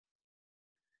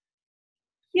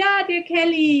Yeah, dear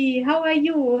Kelly, how are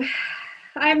you?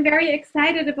 I'm very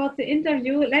excited about the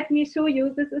interview. Let me show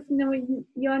you. This is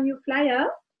your new flyer.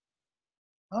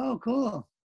 Oh, cool.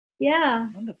 Yeah.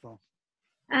 Wonderful.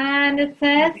 And it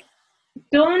says,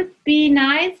 don't be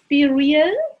nice, be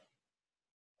real.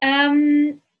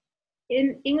 Um,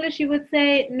 in English, you would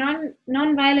say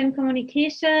nonviolent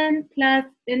communication plus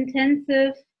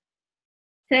intensive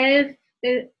self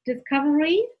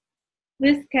discovery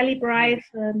with Kelly Good.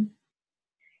 Bryson.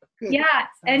 Good. Yeah, Sounds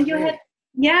and great.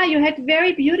 you had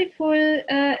very beautiful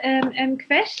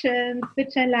questions,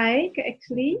 which I like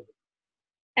actually,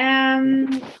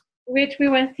 um, which we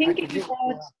were I thinking can dig it.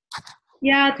 about,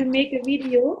 Yeah. yeah, to make a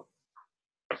video,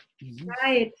 Mhm.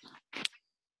 right?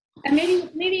 And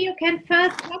maybe you can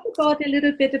first talk about a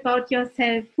little bit about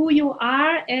yourself, who you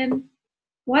are, and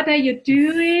what are you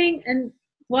doing, and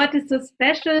what is so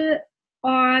special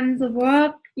on the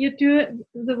work you're doing.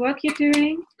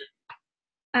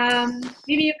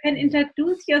 Maybe you can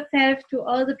introduce yourself to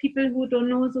all the people who don't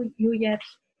know you yet.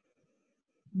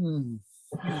 Hmm.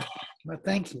 Well,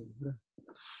 thank you.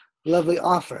 Lovely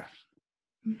offer.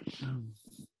 Um,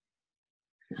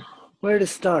 where to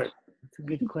start? That's a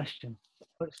good question.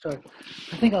 Where to start?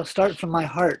 I think I'll start from my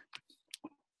heart.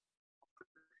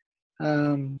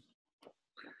 Um,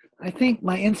 I think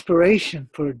my inspiration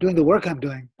for doing the work I'm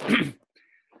doing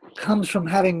comes from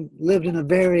having lived in a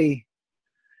very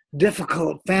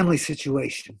difficult family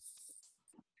situation.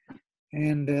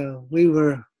 And we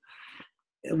were,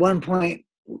 at one point,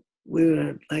 we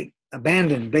were like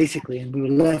abandoned basically, and we were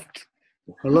left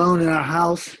alone in our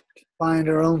house to find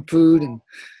our own food and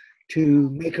to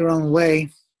make our own way.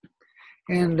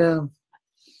 And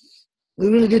we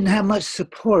really didn't have much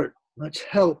support, much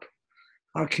help.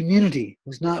 Our community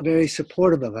was not very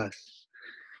supportive of us.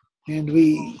 And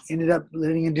we ended up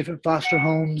living in different foster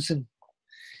homes and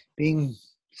being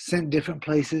sent different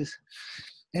places.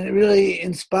 And it really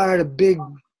inspired a big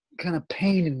kind of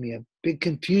pain in me, a big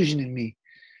confusion in me,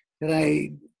 that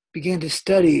I began to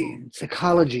study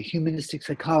psychology, humanistic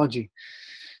psychology,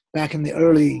 back in the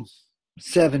early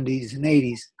 70s and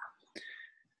 80s.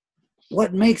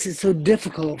 What makes it so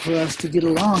difficult for us to get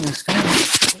along as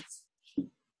families?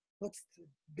 What's the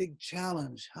big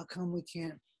challenge? How come we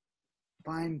can't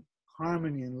find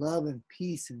harmony and love and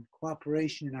peace and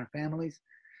cooperation in our families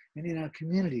and in our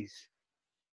communities?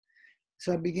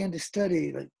 So I began to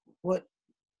study like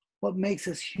what makes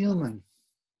us human,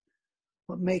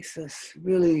 what makes us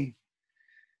really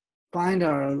find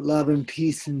our love and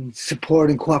peace and support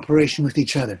and cooperation with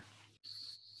each other.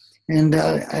 And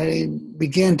I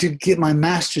began to get my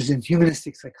master's in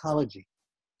humanistic psychology.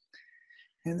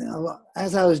 And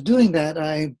as I was doing that,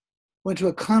 I went to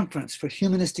a conference for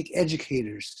humanistic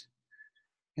educators.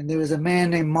 And there was a man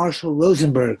named Marshall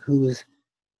Rosenberg who was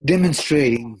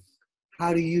demonstrating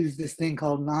how to use this thing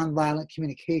called nonviolent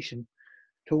communication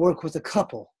to work with a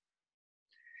couple.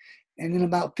 And in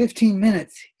about 15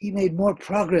 minutes, he made more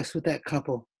progress with that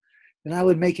couple than I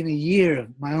would make in a year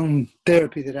of my own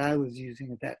therapy that I was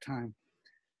using at that time.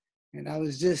 And I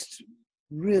was just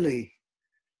really,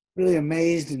 really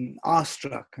amazed and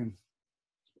awestruck. And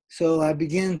so I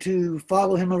began to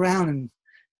follow him around and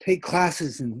take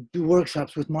classes and do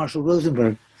workshops with Marshall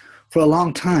Rosenberg for a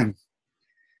long time.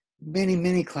 Many,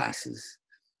 many classes.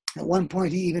 At one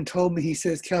point, he even told me, he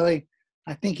says, Kelly,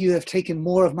 I think you have taken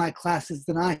more of my classes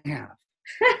than I have.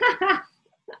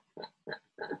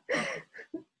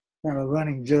 Kind of a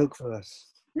running joke for us.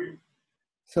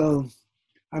 So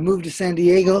I moved to San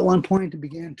Diego at one point and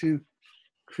began to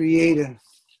create a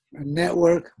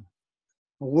network,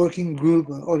 a working group,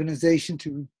 an organization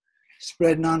to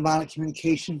spread nonviolent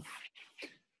communication,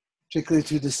 particularly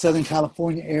to the Southern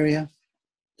California area.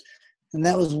 And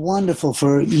that was wonderful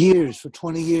for years. For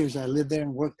 20 years, I lived there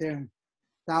and worked there. And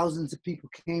thousands of people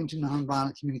came to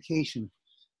nonviolent communication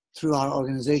through our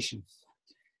organization.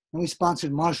 And we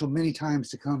sponsored Marshall many times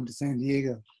to come to San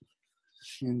Diego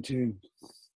and to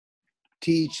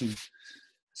teach and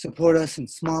support us in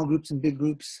small groups and big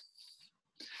groups.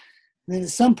 And then at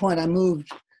some point I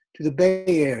moved to the Bay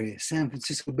Area, San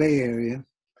Francisco Bay Area,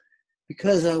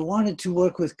 because I wanted to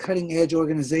work with cutting edge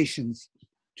organizations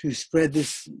to spread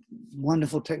this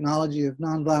wonderful technology of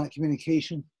nonviolent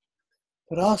communication.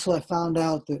 But also I found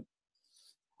out that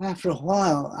after a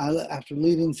while, after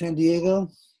leaving San Diego,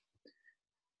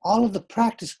 all of the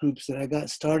practice groups that I got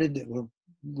started that were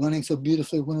running so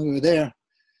beautifully when we were there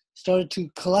started to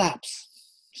collapse,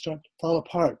 start to fall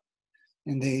apart,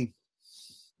 and they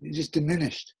just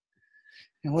diminished.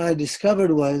 And what I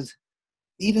discovered was,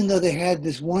 even though they had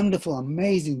this wonderful,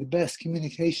 amazing, the best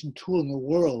communication tool in the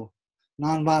world,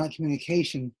 nonviolent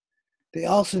communication, They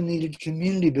also needed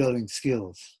community building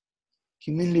skills,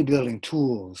 community building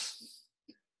tools.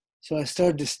 So I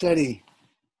started to study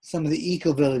some of the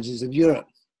eco-villages of Europe,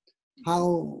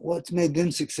 what's made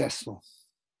them successful,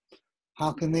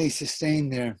 how can they sustain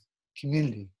their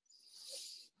community.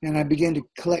 And I began to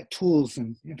collect tools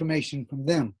and information from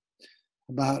them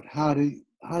about how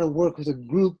to work with a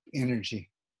group energy,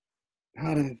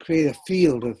 how to create a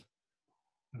field of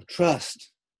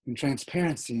trust and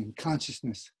transparency and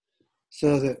consciousness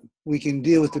so that we can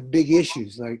deal with the big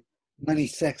issues like money,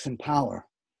 sex, and power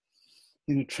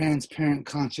in a transparent,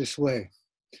 conscious way.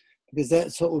 Because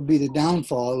that's what would be the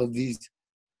downfall of these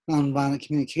nonviolent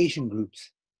communication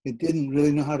groups. They didn't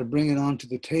really know how to bring it onto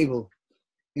the table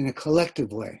in a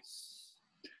collective way.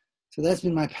 So that's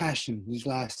been my passion these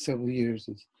last several years,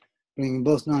 is bringing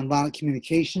both nonviolent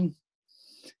communication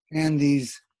and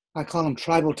these, I call them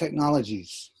tribal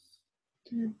technologies,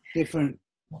 different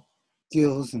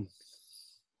skills. And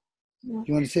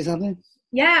you want to say something?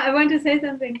 Yeah, I want to say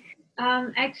something.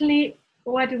 Actually,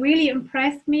 what really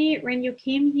impressed me when you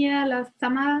came here last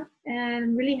summer, and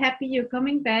I'm really happy you're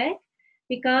coming back,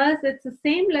 because it's the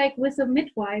same like with a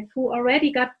midwife who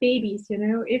already got babies. You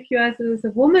know, if you are with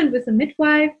a woman with a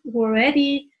midwife who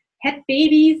already had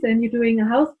babies and you're doing a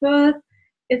house birth,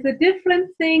 it's a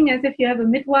different thing as if you have a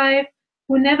midwife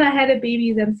who never had a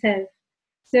baby themselves.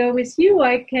 So with you,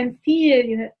 I can feel,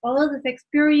 you know, all these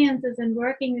experiences and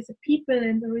working with the people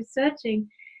and the researching.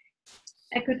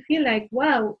 I could feel like,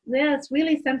 wow, there's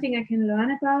really something I can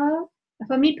learn about.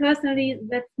 For me personally,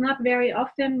 that's not very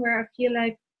often where I feel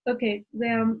like, okay,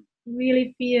 there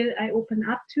really feel I open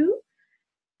up to.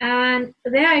 And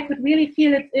there I could really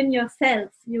feel it in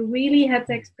yourselves. You really had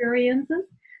the experiences.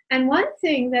 And one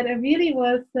thing that I really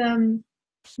was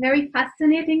very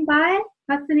fascinated by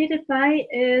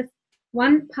is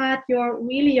one part,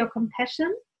 your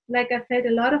compassion. Like I felt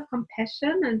a lot of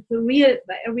compassion, and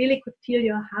I really could feel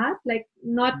your heart, like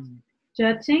not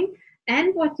judging.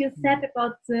 And what you said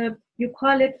about you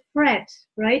call it Fred,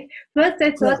 right? First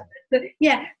I thought that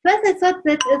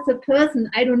it's a person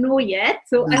I don't know yet.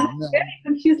 So I was very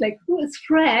confused, like who is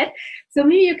Fred? So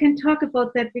maybe you can talk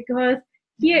about that, because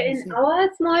here in our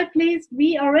small place,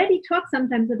 we already talk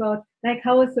sometimes about like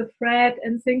how is a Fred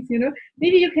and things, you know.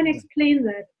 Maybe you can explain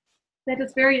that. That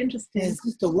is very interesting. It's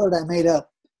just a word I made up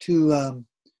to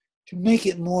make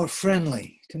it more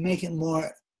friendly, to make it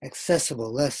more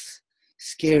accessible, less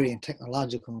scary and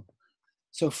technological.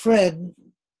 So Fred,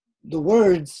 the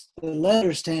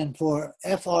letters stand for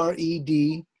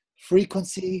FRED,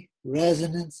 frequency,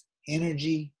 resonance,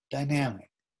 energy, dynamic.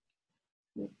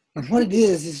 And what it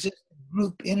is just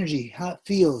group energy, how it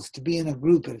feels to be in a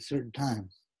group at a certain time.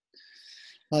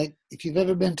 Like if you've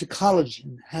ever been to college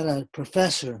and had a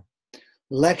professor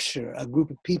lecture a group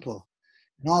of people,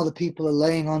 and all the people are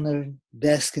laying on their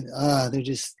desk and they're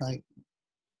just like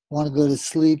want to go to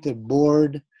sleep, they're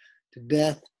bored to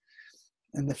death,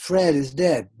 and the Fred is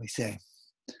dead, we say,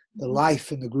 the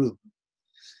life in the group.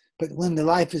 But when the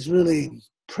life is really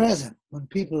present, when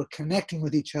people are connecting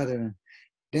with each other and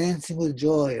dancing with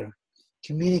joy or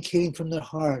communicating from their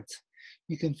hearts,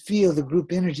 you can feel the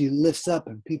group energy lifts up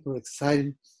and people are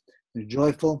excited, they're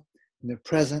joyful, and they're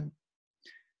present.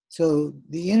 So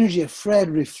the energy of Fred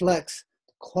reflects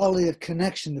the quality of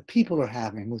connection the people are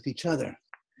having with each other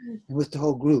and with the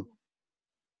whole group.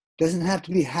 It doesn't have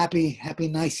to be happy,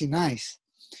 nicey nice.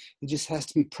 It just has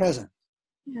to be present.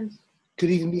 Yes. Could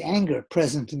even be anger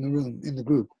present in the room, in the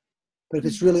group. But if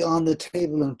it's really on the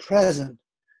table and present, and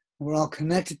we're all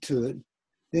connected to it,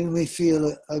 then we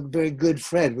feel a very good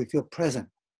Fred. We feel present,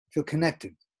 feel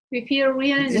connected. We feel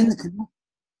real.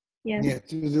 Yeah,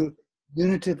 through the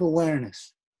unitive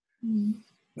awareness.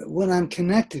 But when I'm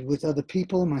connected with other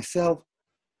people, myself,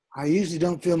 I usually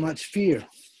don't feel much fear,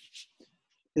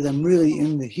 because I'm really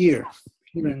in the here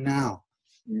and now.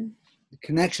 The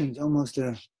connection is almost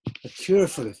a cure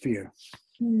for the fear.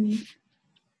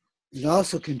 It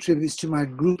also contributes to my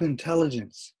group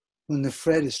intelligence. When the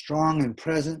Fred is strong and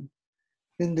present,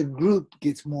 then the group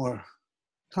gets more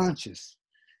conscious.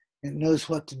 It knows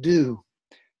what to do,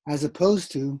 as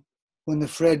opposed to when the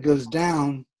Fred goes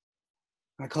down,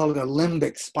 I call it a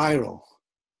limbic spiral.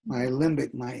 My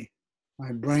limbic, my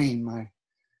brain, my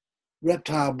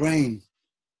reptile brain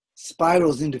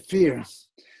spirals into fear.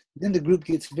 Then the group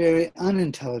gets very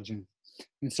unintelligent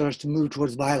and starts to move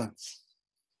towards violence.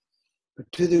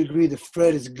 But to the degree the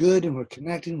Fred is good and we're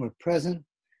connected and we're present,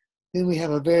 then we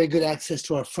have a very good access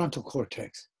to our frontal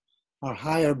cortex, our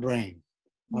higher brain,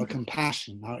 our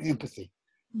compassion, our empathy,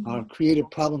 our creative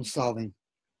problem solving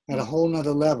at a whole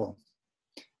nother level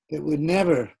that would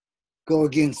never go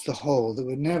against the whole, that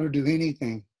would never do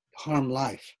anything to harm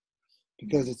life.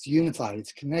 because it's unified,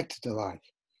 it's connected to life,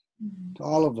 to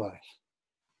all of life.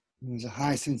 And there's a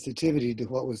high sensitivity to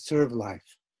what would serve life.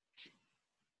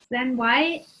 Then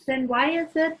why is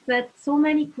it that so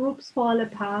many groups fall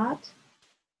apart?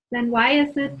 Then why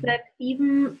is it that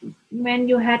even when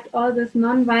you had all this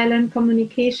nonviolent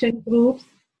communication groups,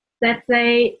 that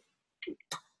they,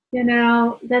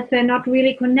 that they not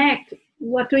really connect?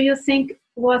 What do you think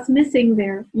was missing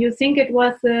there? You think it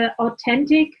was the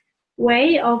authentic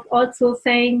way of also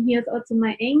saying, here's also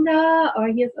my anger, or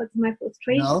here's also my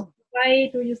frustration? No. Why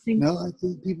do you think? No, I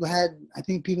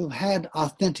think people had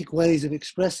authentic ways of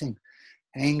expressing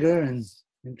anger and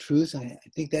truth. I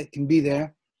think that can be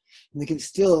there. And they can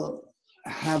still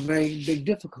have very big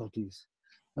difficulties.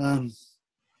 A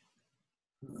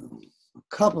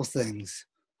couple things.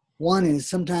 One is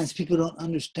sometimes people don't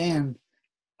understand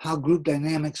how group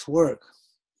dynamics work.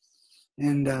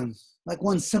 And like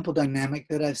one simple dynamic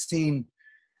that I've seen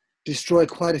destroy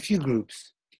quite a few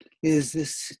groups is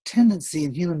this tendency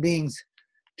in human beings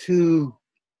to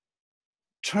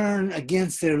turn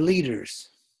against their leaders,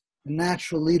 the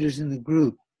natural leaders in the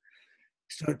group,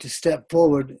 start to step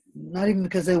forward, not even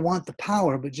because they want the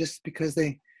power, but just because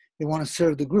they want to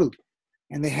serve the group.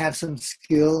 And they have some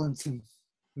skill and some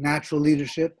natural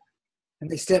leadership.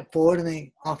 And they step forward and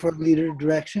they offer a leader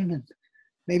direction. And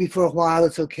maybe for a while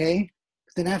it's okay.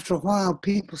 But then after a while,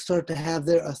 people start to have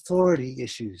their authority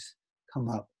issues come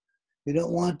up. They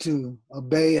don't want to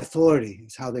obey authority,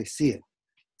 is how they see it.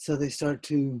 So they start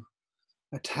to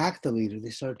attack the leader.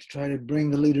 They start to try to bring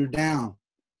the leader down.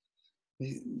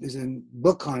 There's a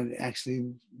book on it,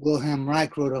 actually. Wilhelm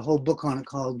Reich wrote a whole book on it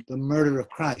called The Murder of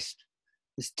Christ.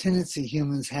 This tendency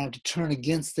humans have to turn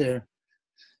against their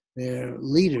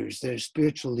leaders, their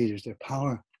spiritual leaders, their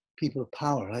people of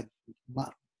power, like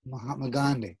Mahatma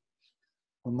Gandhi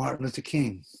or Martin Luther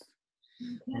King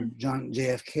or John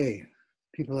JFK,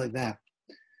 people like that.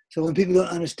 So when people don't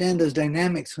understand those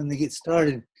dynamics when they get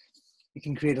started, it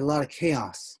can create a lot of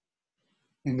chaos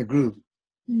in the group.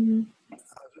 Mm-hmm. I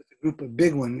was with a group, a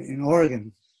big one in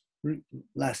Oregon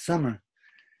last summer,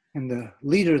 and the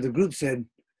leader of the group said,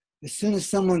 as soon as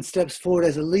someone steps forward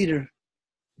as a leader,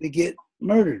 they get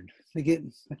murdered, they get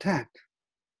attacked.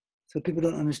 So people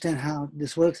don't understand how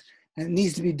this works, and it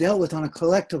needs to be dealt with on a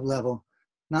collective level,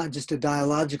 not just a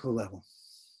dialogical level.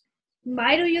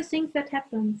 Why do you think that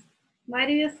happens? Why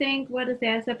do you think, what is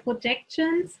there? Is there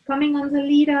projections coming on the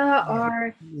leader,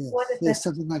 or what is that?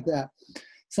 Something like that.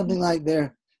 Something like they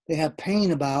have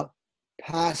pain about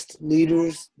past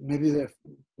leaders, maybe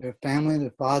their family,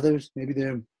 their fathers, maybe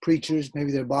their preachers,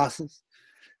 maybe their bosses,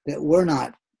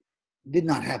 that did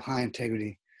not have high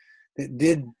integrity, that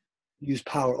did use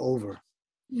power over,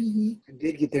 and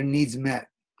did get their needs met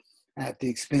at the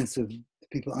expense of the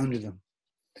people under them.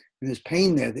 And there's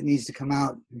pain there that needs to come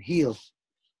out and heal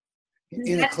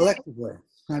in a collective way,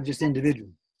 not just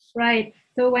individual. Right.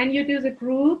 So when you do the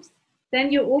groups,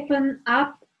 then you open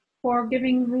up for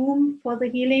giving room for the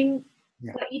healing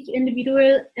for each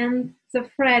individual and the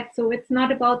thread. So it's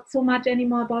not about so much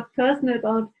anymore about personal,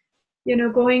 about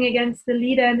going against the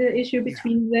leader and the issue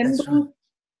between them both.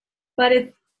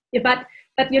 Right. But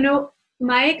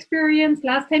my experience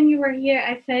last time you were here,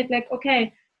 I felt like,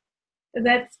 okay,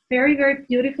 that's very, very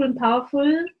beautiful and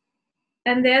powerful.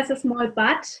 And there's a small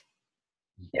but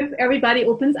if everybody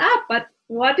opens up. But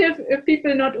what if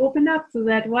people not open up to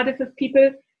that? What if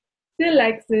people still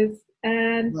like this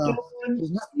and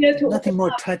there's nothing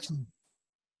more touching.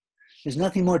 There's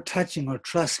nothing more touching or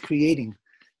trust creating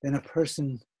than a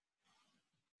person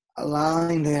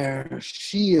allowing their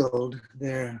shield,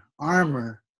 their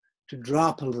armor, to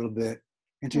drop a little bit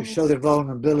and to show their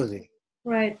vulnerability.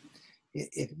 Right.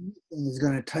 If anything is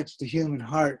going to touch the human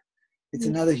heart, it's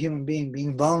another human being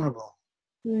being vulnerable,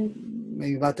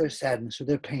 maybe about their sadness or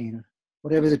their pain, or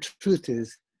whatever the truth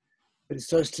is. But it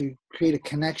starts to create a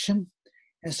connection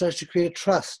and it starts to create a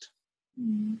trust,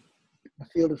 a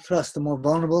field of trust. The more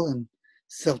vulnerable and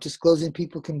self-disclosing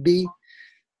people can be,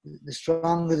 the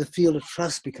stronger the field of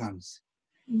trust becomes.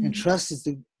 And trust is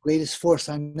the greatest force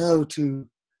I know to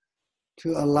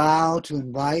allow, to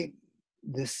invite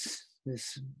this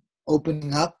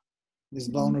opening up, this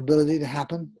vulnerability to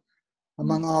happen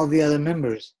among all the other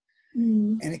members.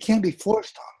 And it can't be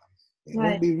forced on them. It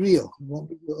won't be real. It won't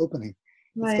be real opening.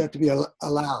 It's got to be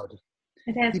allowed.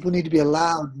 People need to be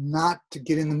allowed not to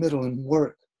get in the middle and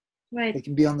work. Right. They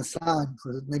can be on the side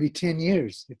for maybe 10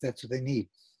 years if that's what they need.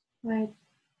 Right.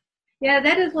 Yeah,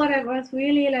 that is what I was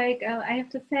really like, I have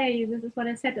to say, this is what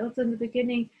I said also in the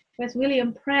beginning, I was really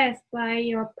impressed by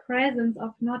your presence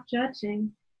of not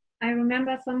judging. I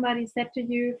remember somebody said to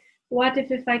you what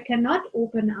if I cannot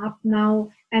open up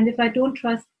now, and if I don't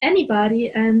trust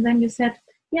anybody? And then you said,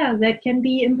 yeah, that can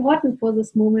be important for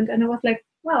this moment. And I was like,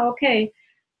 wow, okay.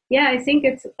 Yeah, I think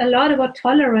it's a lot about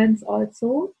tolerance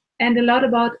also, and a lot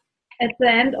about, at the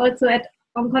end, also at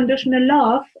unconditional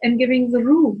love and giving the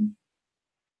room.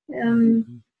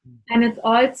 And it's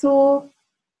also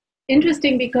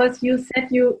interesting because you said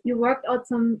you worked out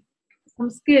some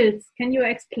skills. Can you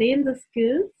explain the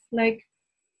skills? Like,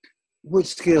 which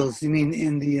skills? You mean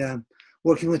in the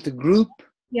working with the group?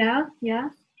 yeah.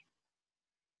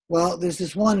 Well, there's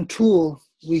this one tool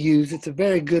we use. It's a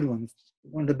very good one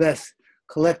of the best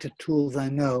collective tools I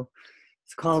know.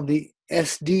 It's called the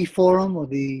SD Forum or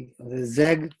the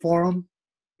ZEG Forum.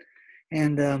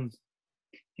 And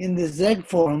in the ZEG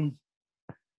Forum,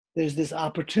 there's this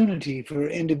opportunity for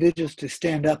individuals to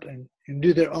stand up and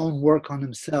do their own work on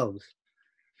themselves.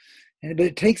 But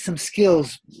it takes some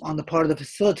skills on the part of the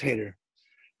facilitator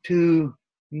to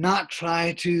not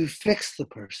try to fix the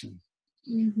person,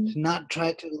 to not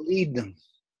try to lead them,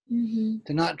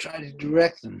 to not try to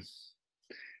direct them,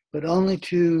 but only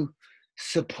to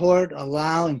support,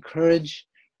 allow, encourage,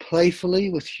 playfully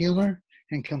with humor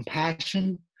and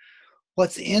compassion,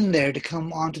 what's in there to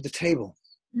come onto the table.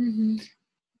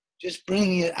 Just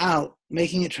bringing it out,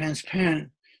 making it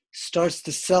transparent, starts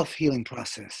the self-healing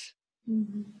process.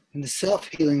 And the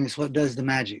self-healing is what does the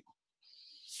magic.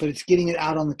 But it's getting it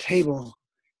out on the table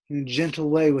in a gentle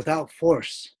way without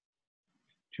force,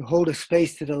 to hold a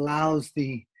space that allows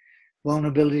the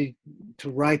vulnerability to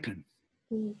ripen.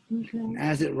 And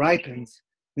as it ripens,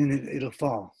 then it'll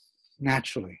fall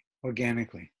naturally,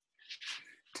 organically.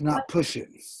 To not push it.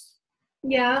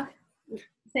 Yeah,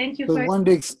 thank you. But one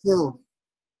big skill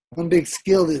that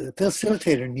the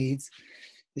facilitator needs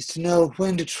is to know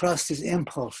when to trust his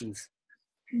impulses,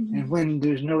 and when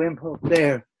there's no impulse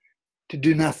there, to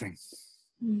do nothing.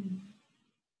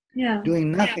 Yeah.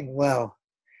 Doing nothing well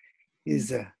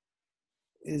is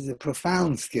a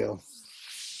profound skill.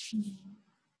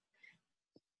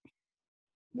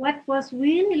 What was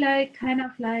really like kind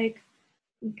of like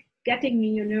getting me,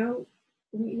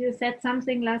 you said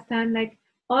something last time, like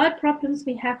all problems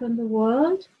we have in the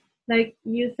world, like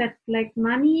you said, like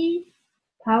money,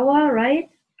 power, right?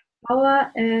 Power,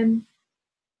 and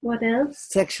what else?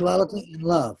 Sexuality and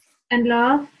love. And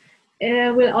love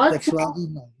will also Sexuality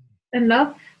and love. And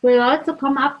love will also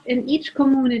come up in each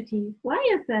community. Why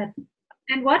is that?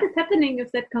 And what is happening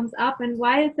if that comes up? And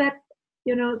why is that,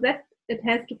 that it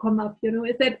has to come up?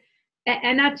 Is that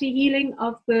energy healing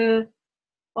of the,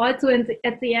 also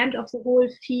at the end of the whole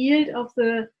field of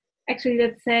the, actually,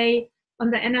 let's say,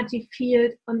 on the energy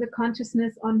field, on the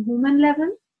consciousness on human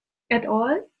level at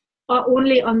all, or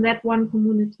only on that one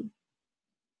community?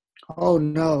 Oh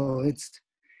no,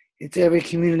 it's every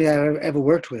community I've ever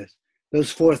worked with.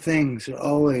 Those four things are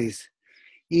always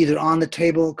either on the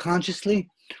table consciously,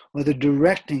 or they're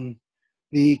directing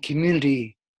the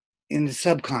community in the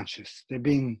subconscious.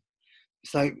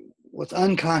 It's like what's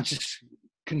unconscious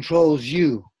controls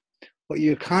you. What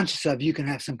you're conscious of, you can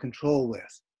have some control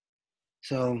with.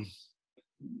 So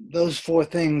those four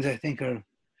things, I think, are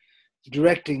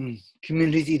directing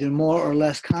communities either more or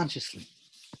less consciously.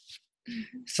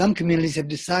 Some communities have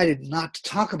decided not to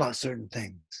talk about certain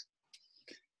things.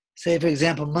 Say, for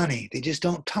example, money. They just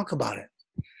don't talk about it.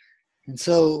 And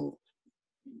so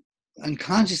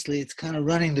unconsciously, it's kind of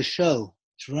running the show.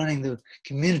 It's running the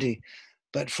community,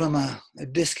 but from a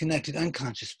disconnected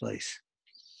unconscious place.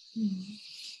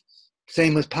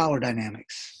 Same with power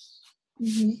dynamics.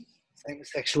 Same with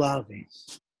sexuality.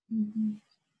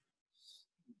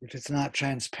 If it's not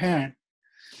transparent,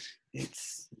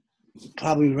 it's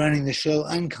probably running the show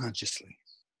unconsciously.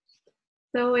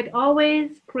 So it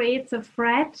always creates a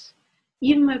threat,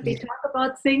 even if we talk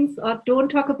about things or don't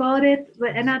talk about it, the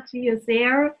energy is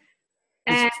there.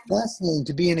 It's fascinating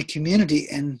to be in a community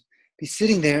and be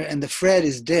sitting there and the thread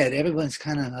is dead. Everyone's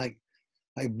kind of like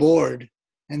bored.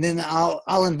 And then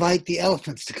I'll invite the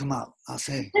elephants to come out. I'll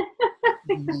say,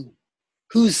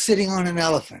 who's sitting on an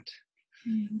elephant?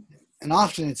 And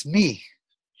often it's me.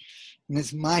 And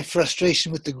it's my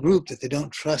frustration with the group that they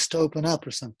don't trust to open up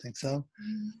or something. So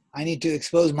I need to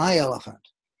expose my elephant.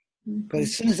 But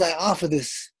as soon as I offer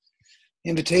this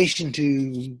invitation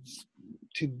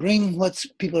to bring what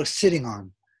people are sitting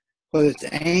on, whether it's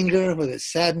anger, whether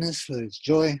it's sadness, whether it's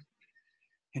joy,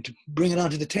 and to bring it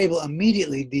onto the table,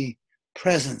 immediately the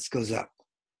presence goes up.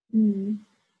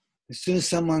 As soon as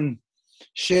someone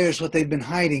shares what they've been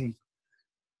hiding,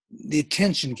 the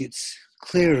attention gets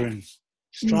clearer and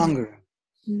stronger,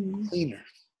 cleaner.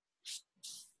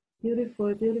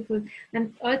 Beautiful, beautiful.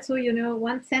 And also,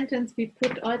 one sentence we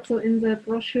put also in the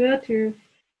brochure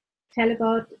tell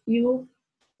about you.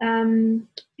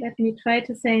 Let me try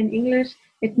to say in English.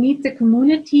 It needs a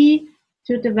community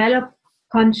to develop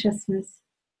consciousness.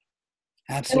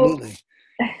 Absolutely.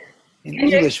 So, In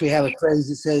English, we have a phrase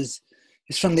that says,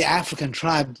 it's from the African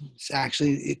tribe,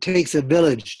 actually, it takes a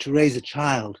village to raise a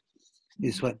child,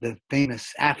 is what the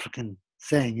famous African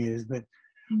saying is. But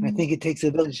I think it takes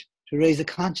a village to raise a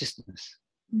consciousness.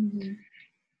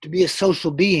 To be a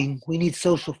social being, we need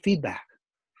social feedback.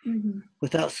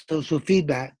 Without social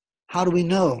feedback, how do we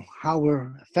know how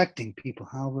we're affecting people,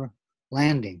 how we're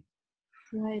landing?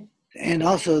 Right. And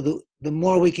also, the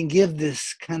more we can give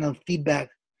this kind of feedback,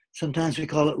 sometimes we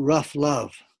call it rough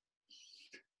love.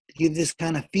 Give this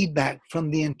kind of feedback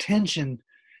from the intention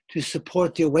to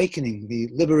support the awakening, the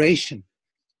liberation,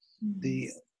 the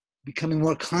becoming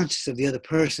more conscious of the other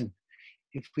person.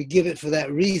 If we give it for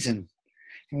that reason,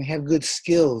 and we have good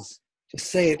skills to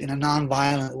say it in a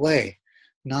non-violent way,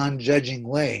 non-judging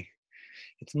way,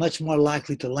 it's much more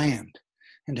likely to land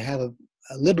and to have a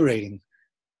liberating,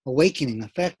 awakening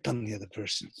effect on the other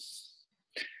person.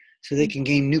 So they can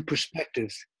gain new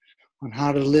perspectives on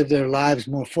how to live their lives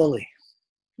more fully.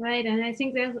 Right, and I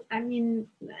think there's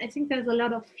a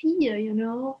lot of fear,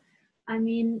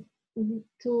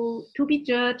 to be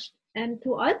judged and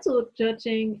to also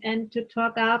judging and to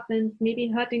talk up and maybe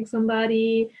hurting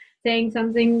somebody, saying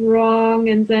something wrong,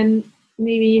 and then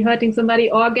maybe hurting somebody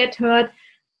or get hurt.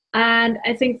 And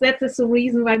I think that is the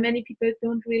reason why many people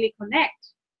don't really connect,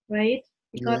 right?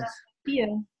 Because of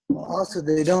fear. Well, also,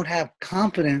 they don't have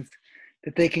confidence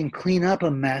that they can clean up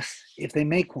a mess if they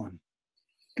make one.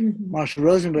 Marshall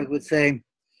Rosenberg would say,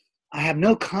 I have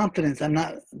no confidence I'm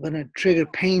not going to trigger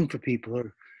pain for people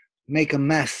or make a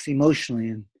mess emotionally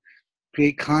and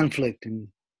create conflict and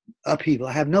upheaval.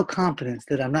 I have no confidence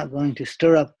that I'm not going to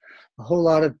stir up a whole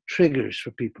lot of triggers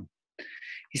for people.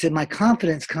 He said, my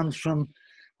confidence comes from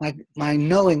my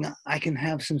knowing I can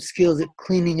have some skills at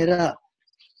cleaning it up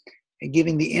and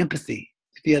giving the empathy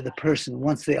to the other person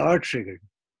once they are triggered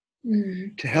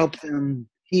to help them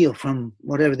heal from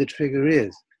whatever the trigger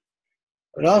is.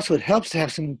 But also it helps to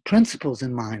have some principles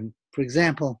in mind. For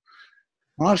example,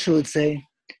 Marshall would say,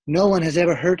 no one has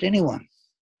ever hurt anyone.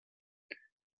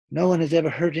 No one has ever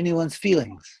hurt anyone's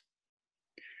feelings.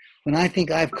 When I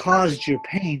think I've caused your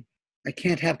pain, I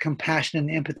can't have compassion and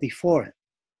empathy for it.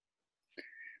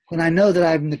 When I know that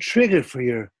I'm the trigger for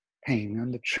your pain,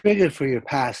 I'm the trigger for your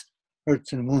past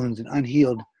hurts and wounds and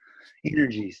unhealed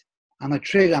energies, I'm a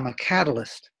trigger, I'm a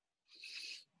catalyst,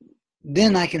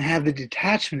 then I can have the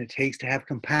detachment it takes to have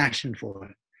compassion for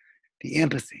it, the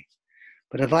empathy.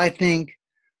 But if I think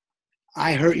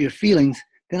I hurt your feelings,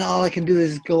 then all I can do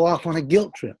is go off on a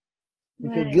guilt trip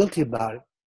and feel guilty about it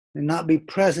and not be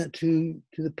present to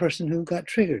the person who got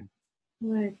triggered.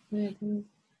 Right.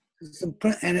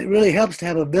 And it really helps to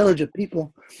have a village of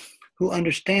people who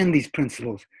understand these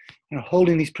principles and are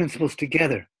holding these principles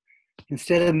together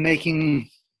instead of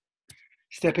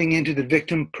stepping into the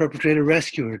victim, perpetrator,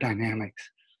 rescuer dynamics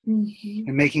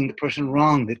and making the person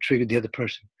wrong that triggered the other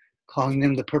person, calling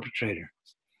them the perpetrator.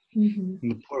 And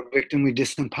the poor victim we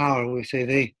disempower. We say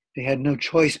they had no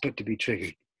choice but to be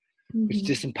triggered, which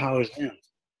disempowers them.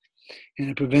 And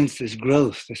it prevents this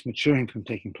growth, this maturing from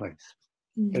taking place.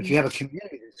 But if you have a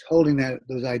community that's holding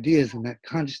those ideas and that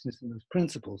consciousness and those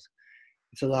principles,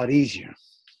 it's a lot easier.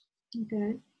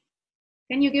 Okay.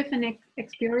 Can you give an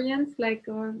experience,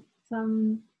 can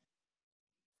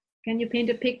you paint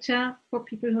a picture for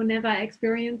people who never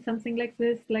experienced something like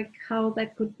this, like how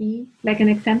that could be, like an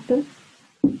example?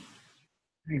 An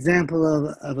example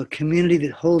of a community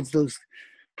that holds those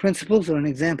principles, or an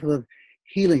example of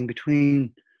healing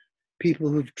between people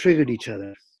who've triggered each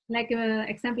other? Like an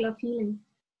example of healing.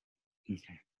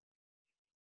 Okay.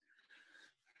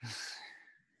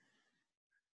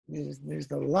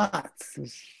 There's a lot.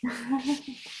 It's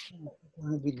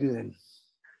going to be good.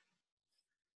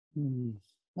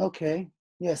 Okay.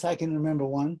 Yes, I can remember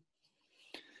one.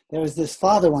 There was this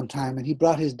father one time, and he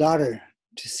brought his daughter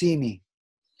to see me.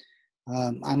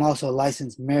 I'm also a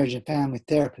licensed marriage and family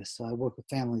therapist, so I work with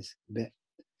families a bit.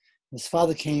 This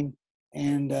father came,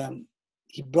 and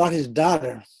he brought his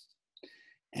daughter.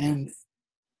 And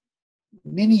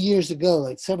many years ago,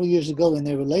 like several years ago in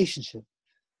their relationship,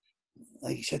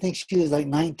 like I think she was like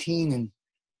 19, and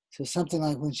so something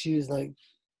like when she was like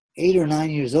 8 or 9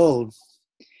 years old,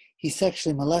 he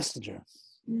sexually molested her.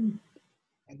 And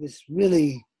this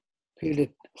really created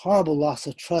a horrible loss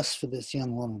of trust for this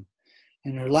young woman.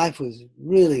 And her life was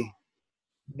really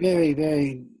very,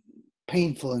 very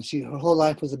painful. And her whole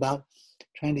life was about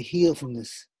trying to heal from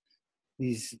these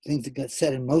things that got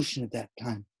set in motion at that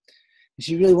time. And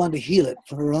she really wanted to heal it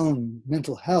for her own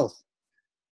mental health.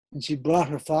 And she brought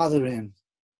her father in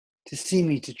to see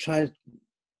me to try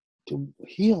to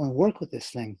heal and work with this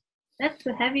thing. That's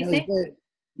a heavy And it was thing.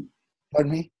 very,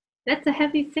 pardon me? That's a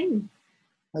heavy thing.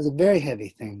 It was a very heavy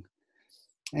thing.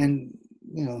 And,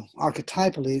 you know,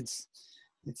 archetypally,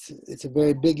 it's a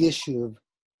very big issue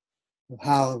of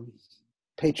how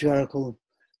patriarchal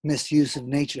misuse of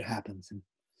nature happens and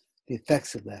the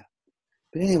effects of that.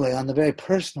 But anyway, on the very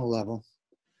personal level,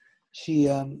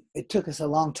 it took us a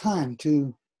long time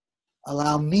to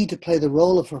allow me to play the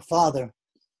role of her father,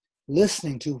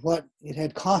 listening to what it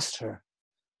had cost her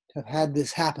to have had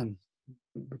this happen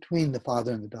between the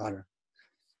father and the daughter.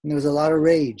 And there was a lot of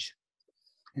rage.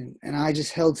 And I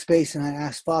just held space, and I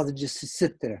asked Father just to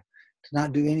sit there, to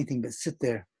not do anything but sit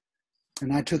there.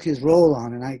 And I took his role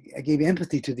on, and I gave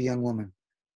empathy to the young woman,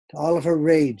 to all of her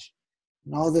rage,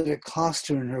 and all that it cost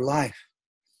her in her life,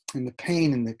 and the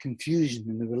pain and the confusion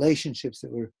and the relationships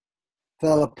that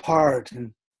fell apart,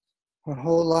 and her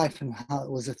whole life and how it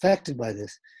was affected by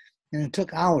this. And it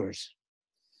took hours.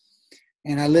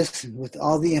 And I listened with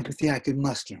all the empathy I could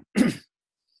muster.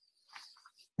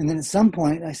 And then at some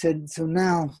point I said, so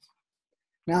now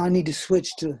I need to switch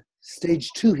to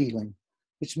stage 2 healing,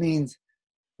 which means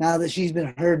now that she's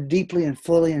been heard deeply and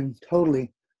fully and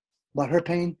totally about her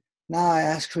pain, now I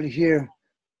ask her to hear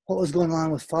what was going on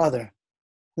with Father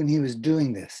when he was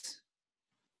doing this.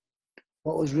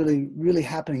 What was really, really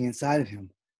happening inside of him.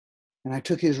 And I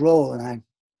took his role, and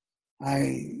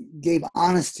I gave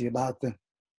honesty about the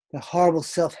horrible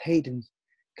self-hate and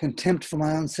contempt for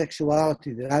my own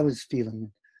sexuality that I was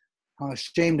feeling, how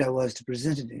ashamed I was to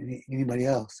present it to anybody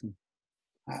else. And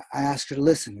I asked her to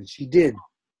listen, and she did.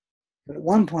 But at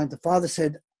one point, the father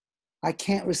said, I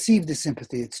can't receive this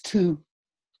empathy.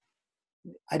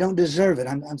 I don't deserve it.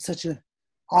 I'm such an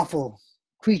awful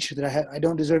creature that I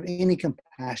don't deserve any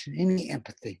compassion, any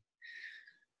empathy.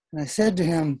 And I said to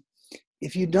him,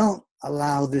 if you don't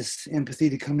allow this empathy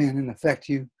to come in and affect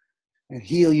you and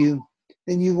heal you,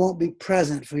 then you won't be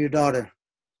present for your daughter,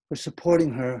 for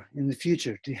supporting her in the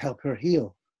future to help her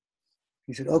heal.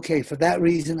 He said, okay, for that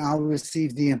reason, I'll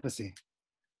receive the empathy.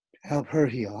 To help her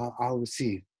heal, I'll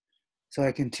receive. So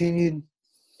I continued,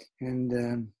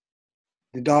 and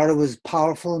the daughter was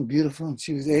powerful and beautiful, and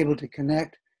she was able to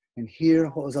connect and hear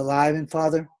what was alive in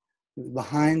Father, that was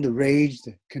behind the rage,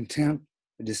 the contempt,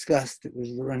 the disgust that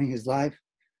was running his life.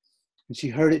 And she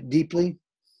heard it deeply.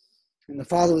 And the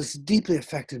father was deeply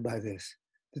affected by this,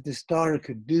 that this daughter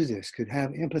could do this, could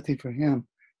have empathy for him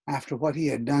after what he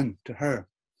had done to her.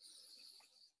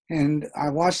 And I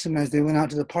watched them as they went out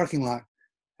to the parking lot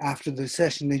after the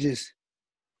session. They just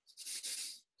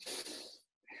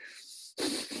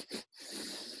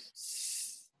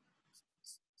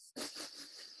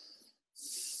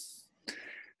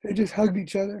hugged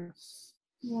each other.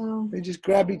 Wow. They just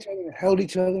grabbed each other and held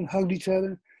each other and hugged each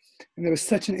other. And there was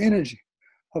such an energy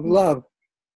of love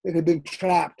that had been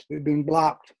trapped, that had been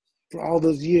blocked for all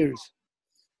those years.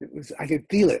 I could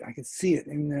feel it. I could see it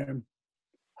in their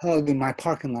hug in my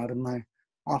parking lot of my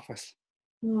office.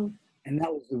 Mm. And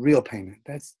that was the real payment.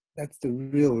 That's the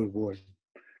real reward.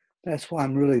 That's why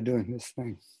I'm really doing this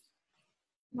thing.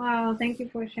 Wow, thank you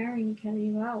for sharing,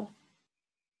 Kelly. Wow.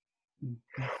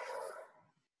 Mm-hmm.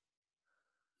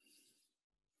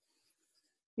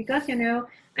 Because,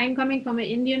 I'm coming from an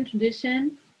Indian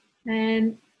tradition,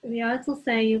 and we also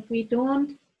say if we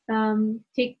don't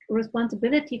take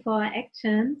responsibility for our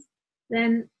actions,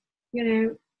 then,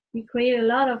 we create a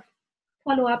lot of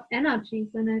follow-up energies.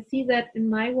 And I see that in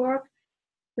my work,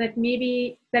 that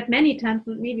many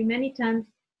times,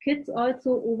 kids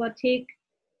also overtake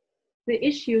the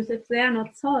issues if they are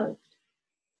not solved.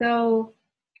 So,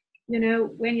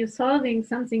 when you're solving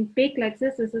something big like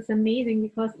this is amazing,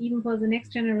 because even for the next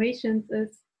generations,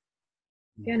 it's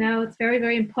very,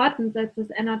 very important that this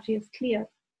energy is clear.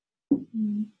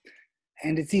 Mm.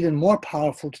 And it's even more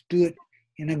powerful to do it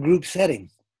in a group setting,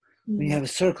 when you have a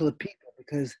circle of people,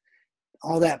 because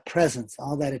all that presence,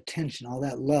 all that attention, all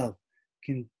that love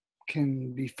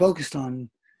can be focused on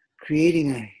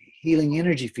creating a healing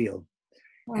energy field.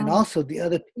 Wow. And also the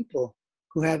other people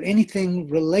who have anything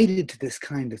related to this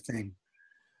kind of thing.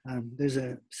 There's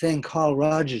a saying Carl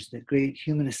Rogers, that great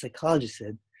humanist psychologist,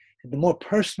 said, the more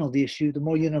personal the issue, the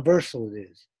more universal it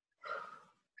is.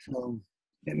 So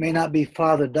it may not be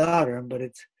father-daughter, but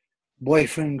it's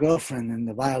boyfriend-girlfriend and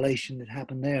the violation that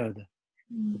happened there, the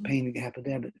pain that happened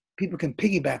there. But people can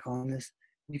piggyback on this.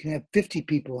 You can have 50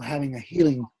 people having a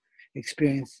healing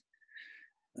experience,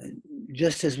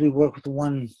 just as we work with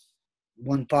one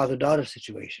father-daughter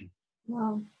situation.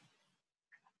 Wow.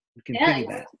 You can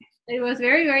piggyback. It was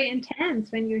very, very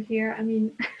intense when you're here. I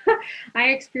mean, I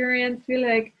experienced, feel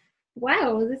like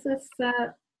wow, this is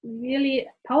really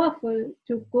powerful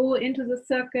to go into the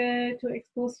circle, to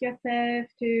expose yourself,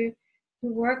 to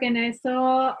work. And I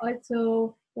saw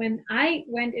also when I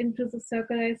went into the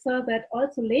circle, I saw that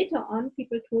also later on,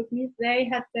 people told me they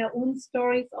had their own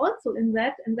stories also in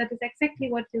that, and that is exactly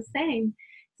what you're saying.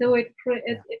 So it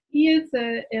feels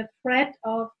a thread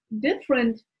of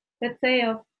different, let's say,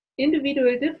 of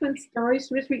individual different stories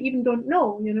which we even don't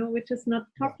know, which is not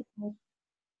Yeah. talked about.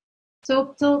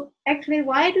 So actually,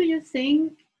 why do you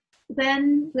think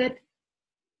then that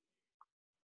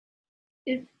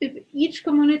if each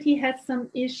community has some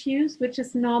issues, which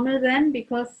is normal then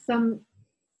because some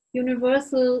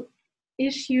universal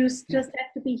issues just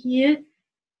have to be healed,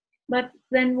 but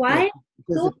then Yeah, why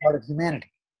because so they're part of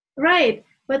humanity. right?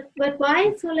 But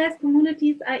why so less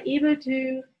communities are able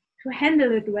to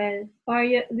handle it well? Or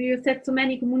you said so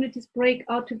many communities break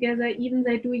out together, even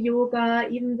they do yoga,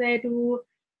 even they do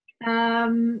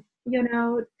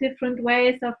different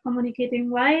ways of communicating.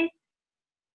 Why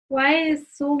is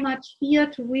so much fear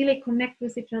to really connect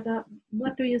with each other?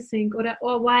 What do you think?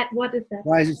 Or why, what is that?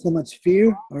 Why is there so much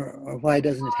fear, or why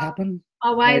doesn't it happen?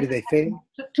 Or why Why is do they fail?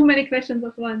 too many questions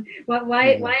of one? Why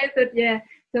Okay. why is it? Yeah.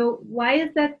 So why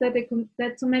is that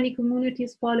so many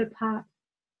communities fall apart?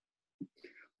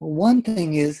 Well, one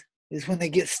thing is when they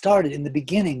get started in the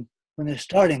beginning, when they're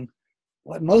starting,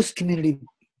 what most community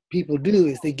people do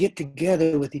is they get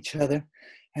together with each other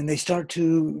and they start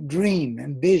to dream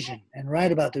and vision and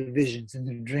write about their visions and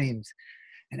their dreams.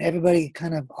 And everybody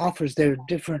kind of offers their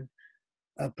different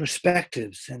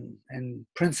perspectives and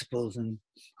principles and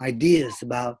ideas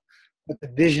about what the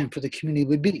vision for the community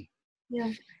would be.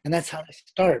 Yeah. And that's how they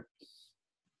start.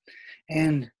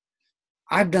 And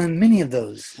I've done many of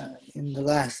those in the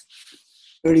last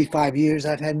 35 years.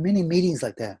 I've had many meetings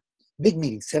like that, big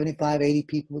meetings, 75, 80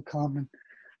 people would come and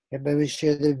everybody would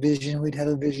share their vision. We'd have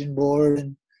a vision board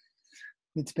and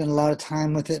we'd spend a lot of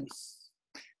time with it.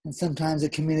 And sometimes the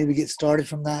community would get started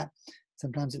from that.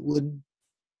 Sometimes it wouldn't.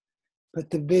 But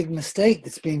the big mistake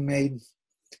that's being made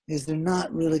is they're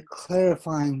not really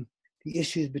clarifying the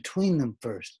issues between them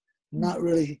first. They're not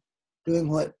really doing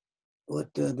what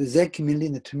the Zed community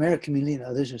and the Tamara community and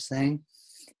others are saying,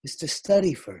 is to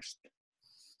study first.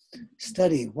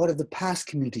 Study what have the past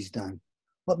communities done?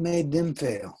 What made them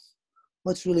fail?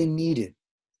 What's really needed?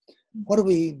 What do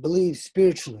we believe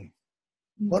spiritually?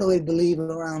 What do we believe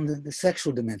around the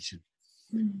sexual dimension?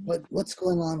 What's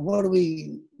going on?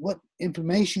 What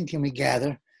information can we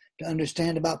gather to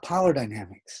understand about power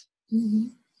dynamics? Mm-hmm.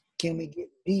 Can we get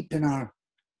deep in our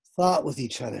thought with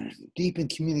each other, deep in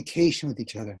communication with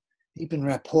each other, deep in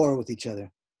rapport with each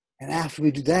other? And after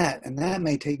we do that, and that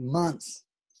may take months,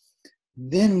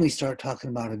 then we start talking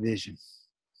about a vision.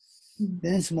 Mm-hmm.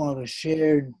 Then it's more of a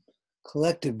shared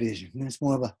collective vision. Then it's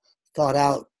more of a thought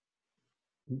out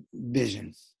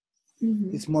vision.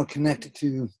 Mm-hmm. It's more connected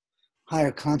to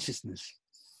higher consciousness.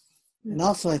 Mm-hmm. And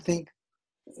also I think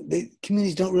the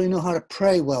communities don't really know how to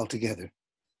pray well together.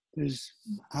 There's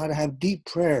how to have deep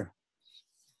prayer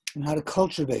and how to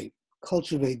cultivate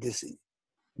this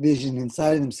vision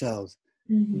inside of themselves,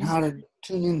 mm-hmm. and how to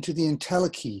tune into the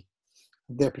entelechy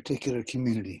of their particular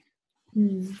community.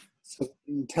 Mm-hmm. So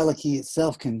the entelechy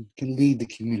itself can lead the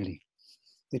community.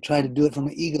 They try to do it from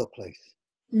an ego place,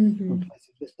 mm-hmm. from a place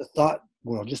of just the thought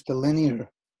world, just the linear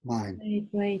mind,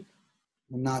 right.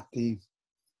 And not the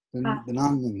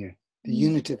non-linear, the mm-hmm.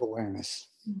 unitive awareness.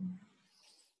 Mm-hmm.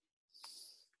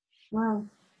 Wow.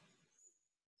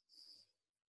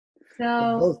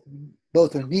 So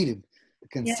both are needed. The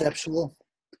conceptual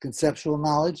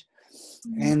knowledge,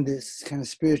 mm-hmm. and this kind of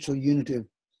spiritual unitive,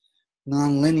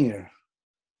 non-linear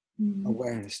mm-hmm.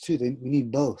 awareness too. We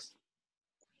need both.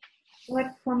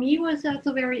 What for me was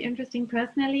also very interesting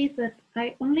personally is that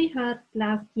I only heard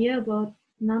last year about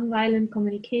nonviolent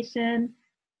communication,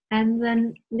 and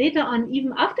then later on,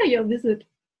 even after your visit,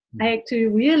 mm-hmm. I actually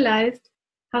realized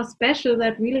how special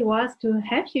that really was to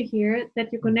have you here,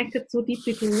 that you connected so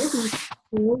deeply to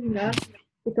Rosenberg,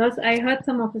 because I heard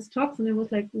some of his talks and it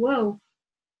was like, whoa,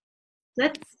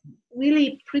 that's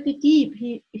really pretty deep.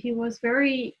 He was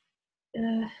very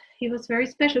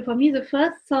special. For me, the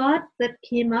first thought that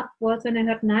came up was when I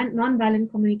heard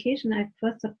nonviolent communication, I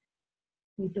first thought,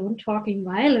 we don't talking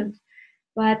violent.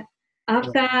 But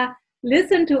after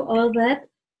listening to all that,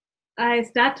 I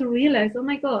start to realize, oh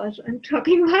my gosh, I'm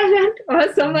talking violent,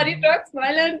 or somebody talks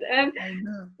violent, and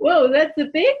whoa, that's a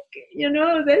big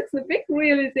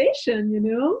realization,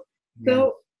 Yeah.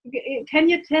 So can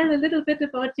you tell a little bit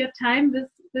about your time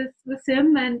with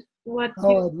him and what?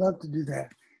 I'd love to do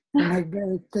that. One of my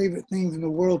very favorite things in the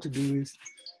world to do is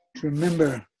to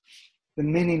remember the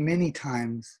many, many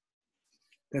times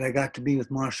that I got to be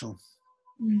with Marshall.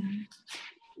 Mm.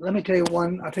 Let me tell you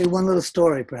I'll tell you one little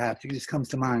story perhaps. It just comes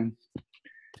to mind.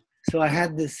 So we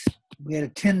had a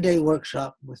 10-day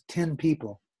workshop with 10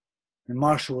 people, and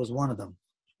Marshall was one of them.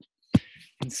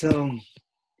 And so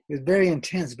it was very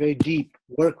intense, very deep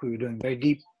work we were doing, very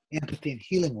deep empathy and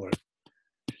healing work.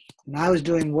 And I was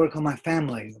doing work on my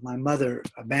family. My mother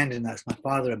abandoned us, my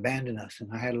father abandoned us,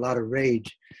 and I had a lot of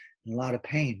rage and a lot of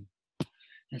pain.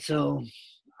 And so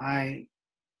I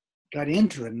got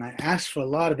into it, and I asked for a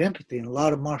lot of empathy and a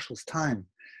lot of Marshall's time.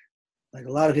 Like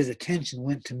a lot of his attention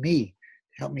went to me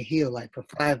to help me heal. Like for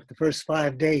the first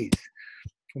 5 days,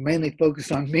 we mainly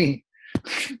focused on me.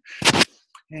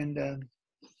 And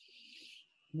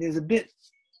it was a bit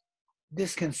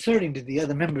disconcerting to the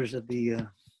other members of the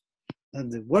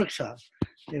workshop.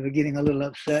 They were getting a little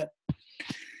upset.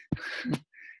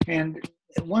 And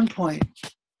at one point,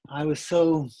 I was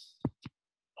so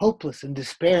hopeless and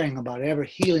despairing about ever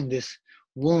healing this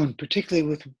wound, particularly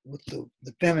with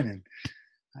the feminine.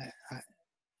 I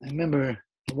remember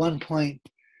at one point,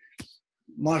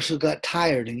 Marshall got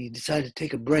tired and he decided to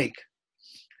take a break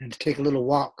and to take a little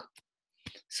walk.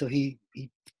 So we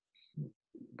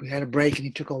had a break and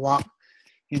he took a walk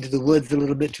into the woods a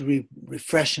little bit to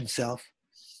refresh himself.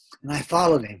 And I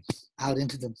followed him out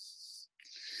into the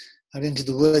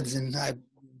woods, and I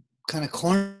kind of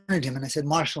cornered him and I said,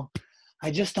 Marshall,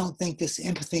 I just don't think this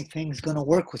empathy thing is going to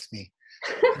work with me.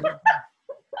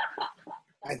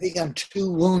 I think I'm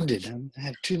too wounded. I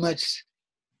have too much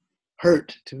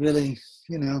hurt to really,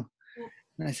 And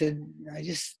I said, I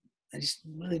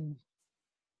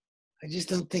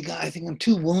don't think, I think I'm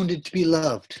too wounded to be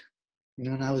loved.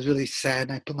 And I was really sad,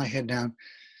 and I put my head down.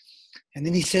 And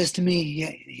then he says to me,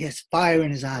 he has fire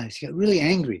in his eyes. He got really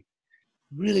angry,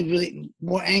 really, really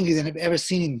more angry than I've ever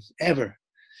seen him ever.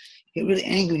 He got really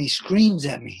angry and he screams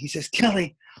at me. He says,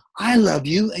 Kelly, I love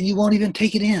you and you won't even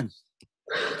take it in.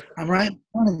 I'm right in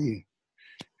front of you.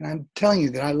 And I'm telling you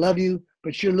that I love you,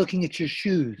 but you're looking at your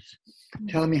shoes,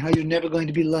 telling me how you're never going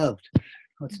to be loved.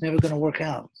 How it's never going to work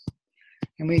out.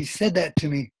 And when he said that to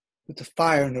me with the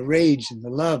fire and the rage and the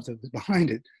love that was behind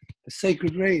it, the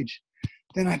sacred rage,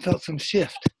 then I felt some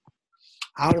shift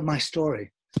out of my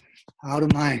story, out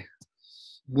of my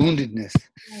woundedness,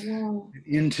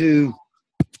 into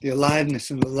the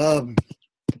aliveness and the love,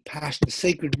 the passion, the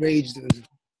sacred rage that was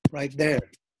right there.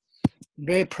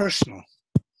 Very personal.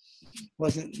 It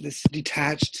wasn't this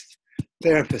detached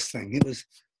therapist thing. It was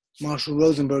Marshall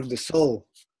Rosenberg, the soul,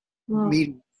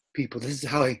 meeting people. This is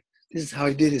how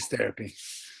he did his therapy.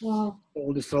 Wow.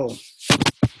 Soul to soul.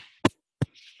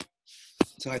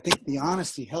 So I think the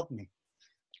honesty helped me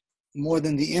more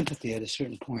than the empathy at a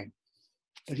certain point.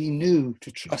 But he knew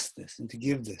to trust this and to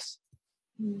give this.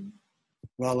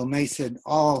 Rollo May said,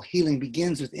 all healing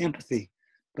begins with empathy,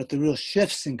 but the real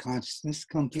shifts in consciousness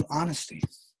come through honesty.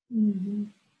 Mm-hmm.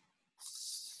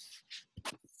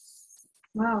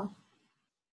 Wow.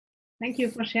 Thank you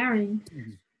for sharing.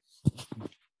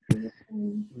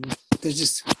 There's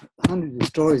just hundreds of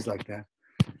stories like that.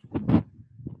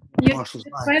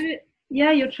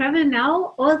 You travel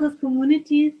now, all those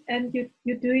communities, and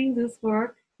you're doing this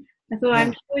work. And so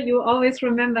I'm sure you always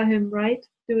remember him, right?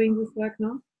 Doing this work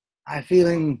now? I feel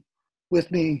him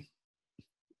with me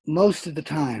most of the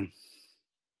time.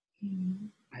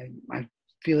 I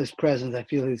feel his presence. I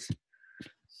feel his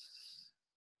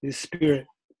spirit.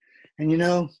 And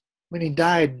when he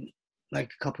died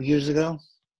like a couple years ago,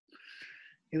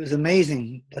 it was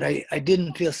amazing, but I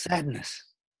didn't feel sadness.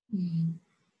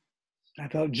 I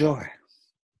felt joy.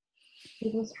 He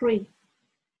was free.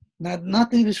 Not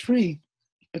that he was free,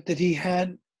 but that he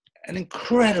had an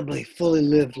incredibly fully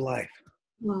lived life.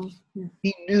 Wow. Yeah.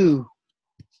 He knew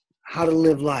how to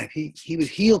live life. He would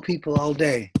heal people all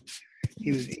day.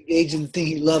 He was engaged in the thing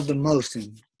he loved the most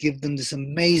and give them this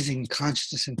amazing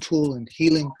consciousness and tool and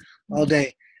healing all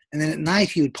day. And then at night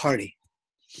he would party.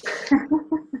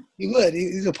 He would.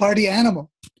 He's a party animal.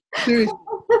 Seriously.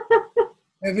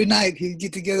 Every night he'd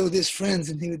get together with his friends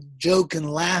and he would joke and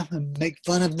laugh and make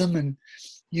fun of them. And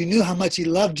you knew how much he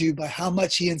loved you by how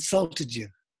much he insulted you.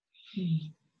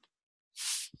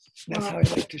 That's how he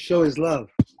liked to show his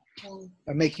love,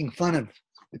 by making fun of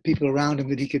the people around him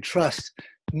that he could trust,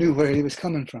 knew where he was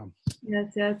coming from.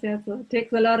 Yes. So it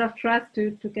takes a lot of trust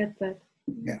to get that.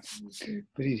 Yeah.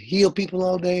 But he'd heal people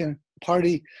all day and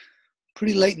party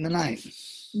pretty late in the night.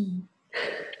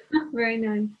 Very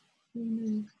nice.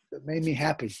 It made me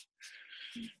happy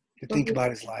to think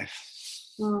about his life.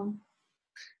 Wow.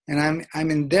 And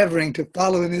I'm endeavoring to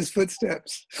follow in his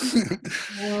footsteps.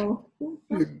 Wow.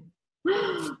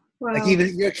 Like even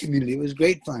in your community, it was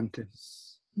great fun to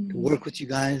work with you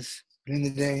guys, during the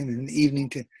day, and in the evening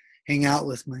to hang out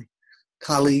with my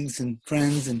colleagues and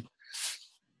friends and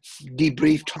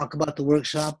debrief, talk about the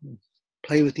workshop, and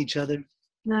play with each other.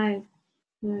 Nice.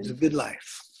 It was a good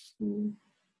life. Mm.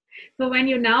 So when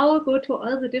you now go to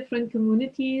all the different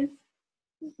communities,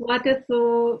 what is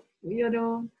so,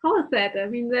 how is that? I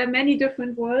mean, there are many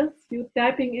different worlds you're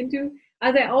diving into.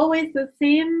 Are they always the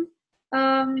same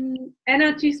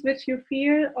energies which you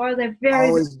feel, or are they very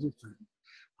always different?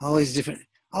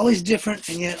 Always different,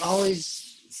 and yet always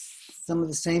some of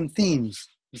the same themes,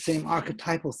 the same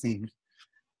archetypal themes,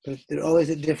 but they're always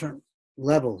at different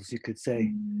levels, you could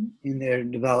say, in their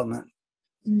development.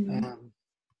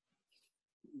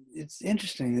 It's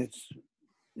interesting.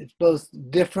 It's both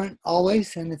different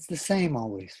always, and it's the same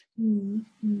always.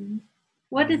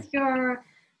 What is your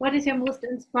most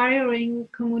inspiring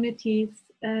communities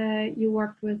you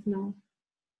worked with now?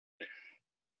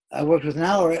 I worked with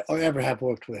now, or ever have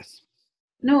worked with?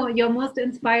 No, your most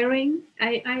inspiring.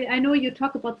 I know you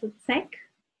talk about the SEC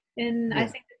in, I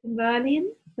think it's in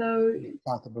Berlin. So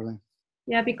South of Berlin.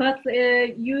 Yeah, because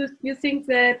you think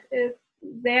that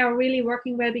they are really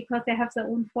working well because they have their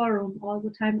own forum all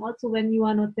the time, also when you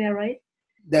are not there, right?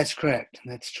 That's correct.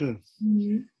 That's true.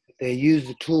 They use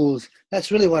the tools.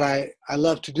 That's really what I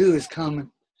love to do, is come and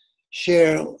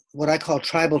share what I call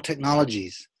tribal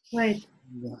technologies. Right.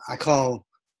 I call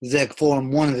ZEG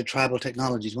Forum one of the tribal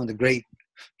technologies, one of the great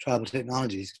tribal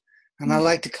technologies. And I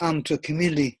like to come to a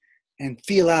community and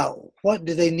feel out, what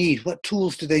do they need? What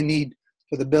tools do they need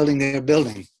for the building they're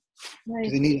building? Right. Do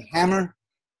they need a hammer?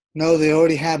 No, they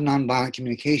already have nonviolent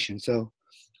communication. So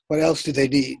what else do they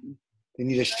need? They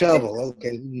need a shovel.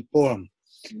 Okay, they need forum.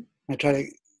 I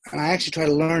actually try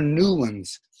to learn new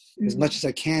ones as much as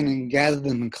I can and gather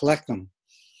them and collect them.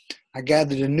 I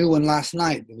gathered a new one last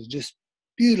night. It was just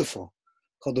beautiful,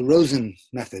 called the Rosen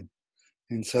method.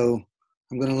 And so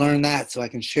I'm going to learn that so I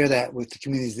can share that with the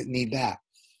communities that need that.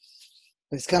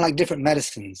 But it's kind of like different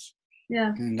medicines.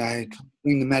 Yeah. And I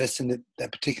bring the medicine that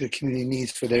that particular community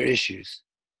needs for their issues.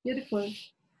 Beautiful.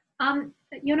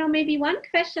 Maybe one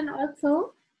question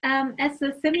also, as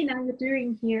the seminar you're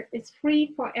doing here is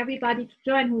free for everybody to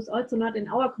join who's also not in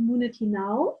our community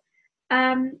now.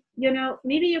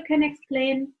 Maybe you can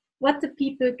explain what the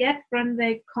people get when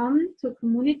they come to a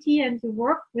community and you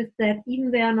work with that, even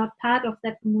they are not part of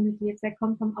that community, if they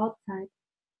come from outside.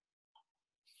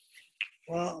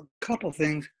 Well, a couple of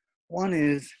things. One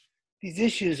is these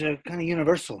issues are kind of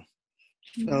universal.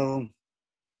 So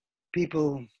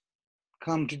people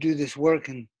come to do this work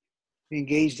and be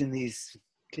engaged in these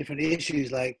different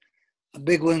issues. Like a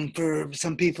big one for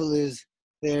some people is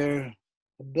their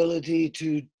ability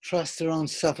to trust their own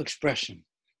self-expression,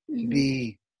 to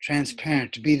be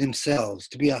transparent, to be themselves,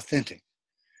 to be authentic.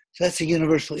 So that's a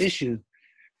universal issue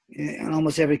in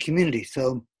almost every community.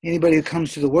 So anybody who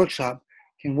comes to the workshop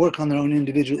can work on their own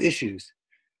individual issues,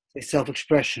 say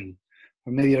self-expression,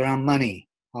 or maybe around money.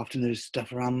 Often there's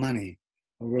stuff around money,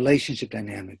 or relationship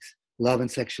dynamics, love and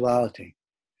sexuality.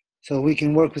 So we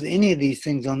can work with any of these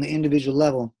things on the individual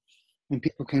level, and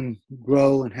people can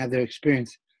grow and have their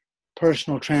experience,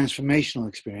 personal transformational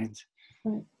experience.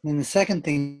 Right. And the second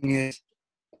thing is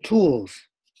tools,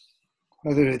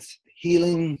 whether it's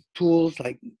healing tools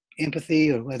like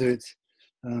empathy, or whether it's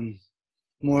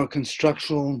more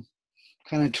constructual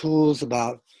kind of tools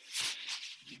about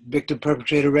victim,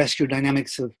 perpetrator, rescue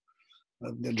dynamics of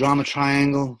the drama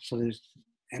triangle.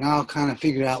 And I'll kind of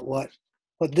figure out what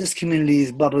this community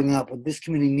is bubbling up, what this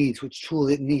community needs, which tool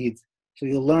it needs. So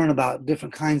you'll learn about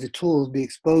different kinds of tools, be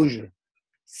exposure.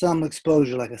 Some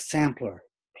exposure like a sampler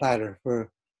platter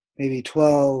for maybe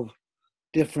 12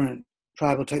 different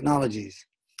tribal technologies,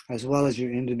 as well as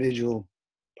your individual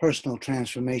personal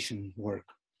transformation work.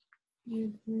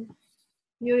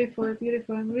 Beautiful,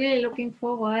 beautiful. I'm really looking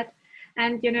forward.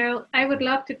 And, I would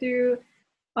love to do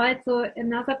also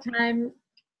another time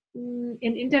an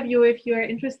interview if you are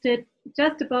interested,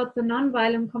 just about the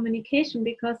nonviolent communication,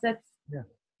 because that's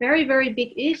very, very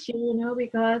big issue,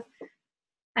 because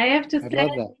I have to say,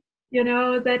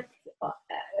 that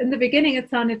in the beginning it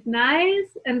sounded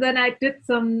nice, and then I did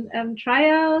some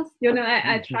trials,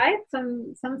 I tried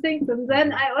some things, and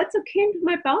then I also came to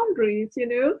my boundaries,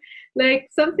 like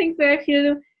something where I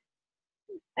feel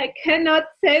I cannot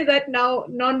say that now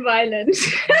nonviolent.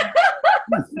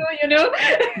 So,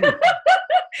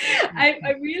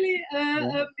 I really,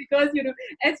 because,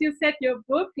 as you said, your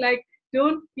book, like,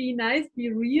 don't be nice,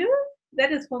 be real.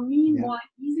 That is for me more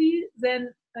easy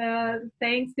than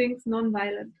saying things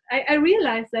nonviolent. I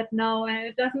realize that now, and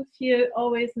it doesn't feel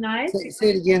always nice. Say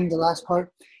it again, the last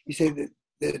part. You say that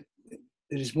it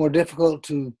is more difficult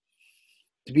to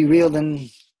be real than...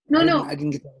 No. I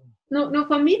didn't get that. no.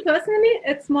 For me personally,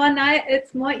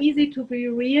 it's more easy to be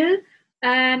real,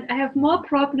 and I have more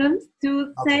problems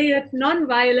to Okay. say it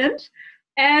non-violent.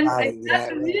 And Got I it. start Yeah,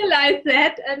 to yeah. realize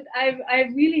that, and I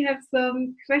really have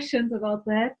some questions about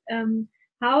that.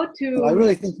 How Well, I to?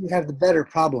 really think you have the better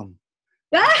problem.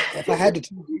 If I had to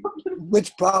choose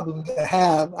which problem to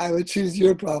have, I would choose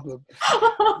your problem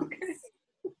Okay.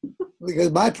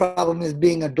 because my problem is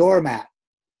being a doormat.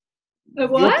 A Your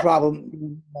what?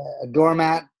 problem, a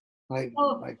doormat, like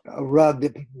Oh, like a rug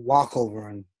that people walk over,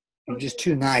 and you're just okay.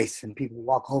 too nice, and people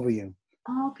walk over you.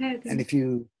 Oh, okay, And okay. if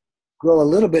you grow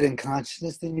a little bit in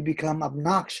consciousness, then you become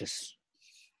obnoxious.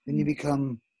 Then you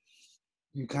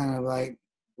kind of like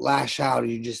lash out, or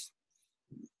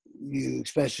you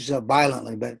express yourself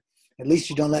violently, but at least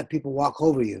you don't let people walk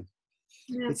over you.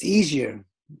 Yeah. It's easier.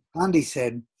 Gandhi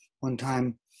said one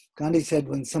time, Gandhi said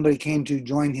when somebody came to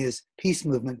join his peace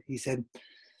movement, he said,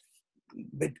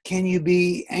 but can you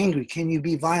be angry? Can you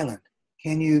be violent?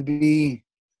 Can you be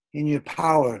in your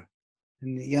power?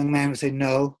 And the young man would say,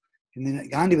 no. And then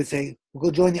Gandhi would say, well,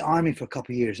 go join the army for a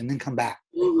couple of years and then come back.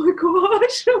 Oh my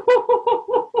gosh.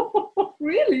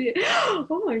 Really?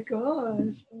 Oh my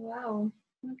gosh. Wow.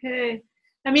 Okay.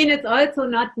 I mean, it's also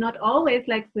not always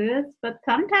like this, but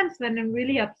sometimes when I'm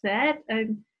really upset,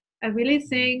 I really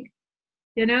think,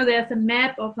 there's a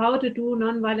map of how to do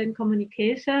nonviolent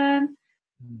communication.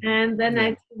 And then I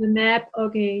Yeah. see the map,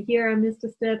 okay, here I missed a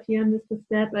step, here I missed a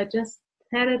step. I just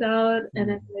had it out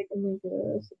and I'm like, oh my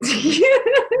gosh.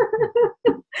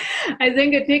 I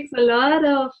think it takes a lot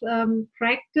of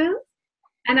practice.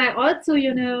 And I also,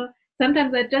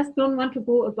 sometimes I just don't want to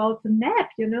go about the map,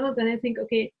 then I think,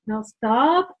 okay, now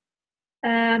stop.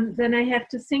 Then I have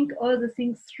to think all the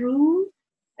things through.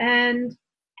 And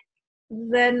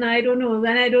then I don't know,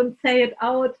 then I don't say it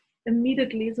out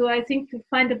immediately. So I think to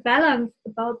find a balance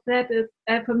about that is,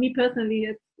 for me personally,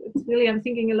 it's really, I'm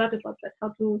thinking a lot about that,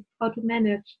 how to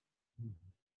manage.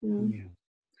 Mm. Yeah.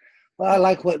 Well, I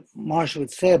like what Marsha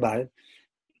would say about it.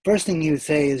 First thing he would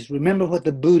say is, remember what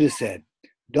the Buddha said.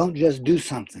 Don't just do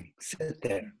something. Sit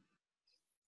there.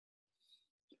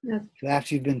 Yes. So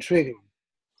after you've been triggered,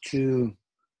 to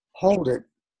hold it,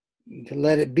 to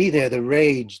let it be there, the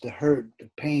rage, the hurt, the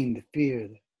pain, the fear,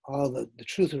 all the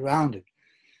truth around it,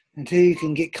 until you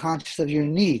can get conscious of your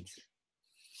needs.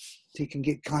 So you can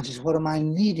get conscious, what am I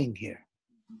needing here?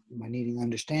 Am I needing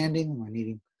understanding? Am I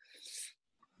needing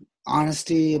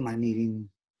honesty? Am I needing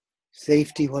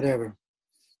safety? Whatever,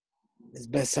 as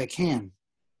best I can.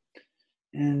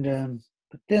 And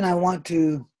but then I want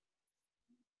to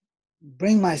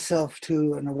bring myself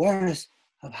to an awareness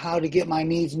of how to get my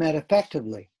needs met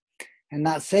effectively and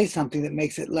not say something that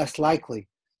makes it less likely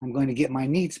I'm going to get my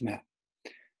needs met.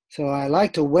 So I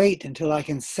like to wait until I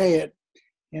can say it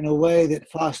in a way that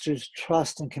fosters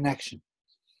trust and connection.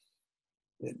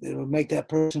 It will make that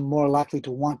person more likely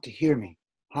to want to hear me.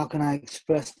 How can I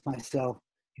express myself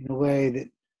in a way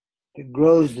that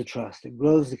grows the trust, that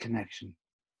grows the connection,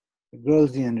 that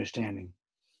grows the understanding?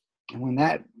 And when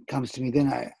that comes to me, then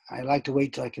I like to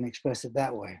wait till I can express it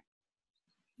that way.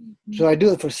 Mm-hmm. So I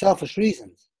do it for selfish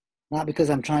reasons, not because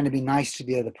I'm trying to be nice to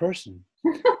the other person,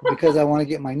 but because I want to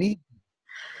get my needs.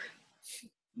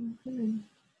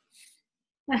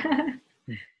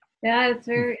 Yeah, it's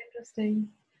very interesting.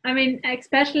 I mean,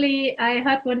 especially I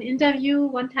heard one interview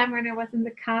one time when I was in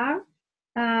the car,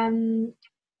 um,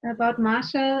 about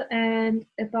Marshall and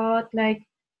about like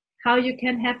how you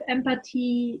can have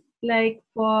empathy like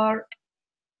for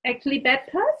actually bad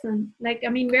person. Like, I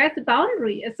mean, where's the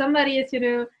boundary? If somebody is,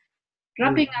 There's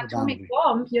dropping no atomic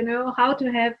boundary. bomb, how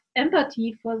to have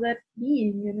empathy for that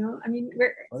being, I mean,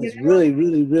 Well, it's really,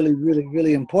 really, really, really,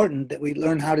 really important that we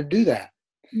learn how to do that.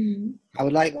 mm, I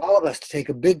would like all of us to take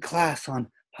a big class on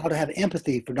how to have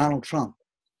empathy for Donald Trump.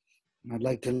 And I'd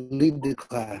like to lead the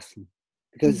class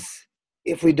because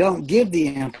if we don't give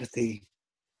the empathy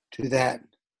to that,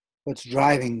 what's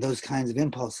driving those kinds of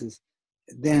impulses,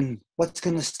 then what's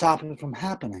going to stop it from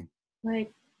happening?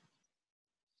 like,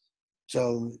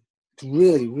 So it's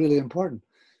really, really important.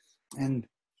 And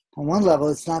on one level,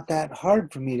 it's not that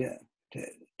hard for me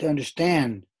to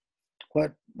understand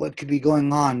what could be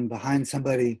going on behind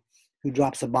somebody who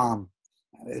drops a bomb,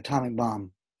 an atomic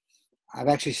bomb. I've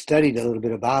actually studied a little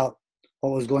bit about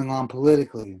what was going on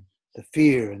politically, the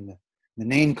fear and the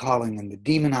name calling and the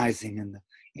demonizing and the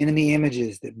enemy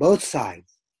images that both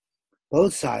sides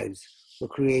were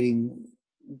creating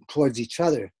towards each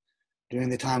other during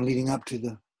the time leading up to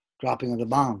the dropping of the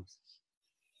bombs.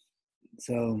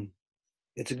 So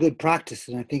it's a good practice,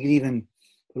 and I think it even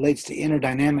relates to inner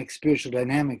dynamics, spiritual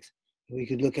dynamics that we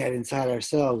could look at inside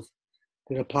ourselves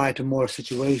that apply to more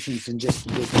situations than just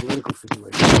the political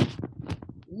situation.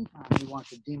 Anytime we want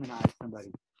to demonize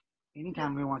somebody,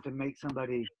 anytime we want to make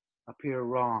somebody appear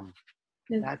wrong,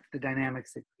 Yes. that's the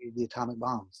dynamics that create the atomic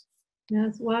bombs.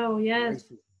 Yes. Wow. Yes.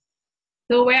 Racism.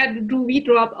 So where do we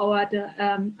drop our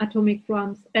atomic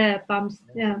bombs?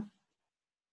 Yeah.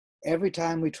 Every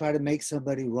time we try to make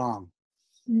somebody wrong,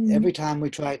 Mm. every time we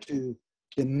try to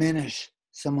diminish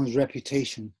someone's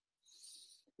reputation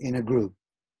in a group,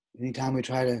 anytime we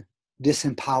try to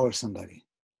disempower somebody,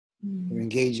 we're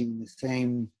engaging in the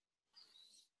same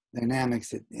dynamics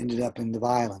that ended up in the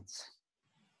violence.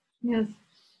 Yes.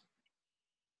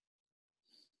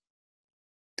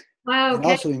 Wow. And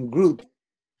also in group.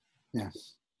 Yeah.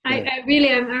 I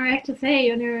really I have to say,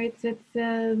 it's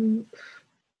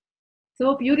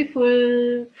so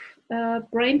beautiful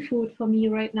brain food for me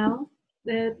right now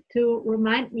to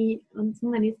remind me on so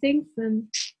many things, and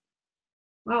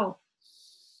wow,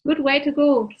 good way to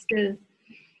go still.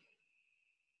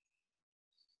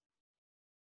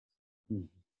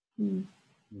 Mm.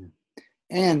 Yeah.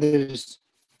 And there's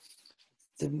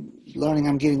the learning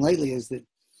I'm getting lately is that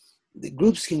the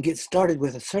groups can get started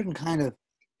with a certain kind of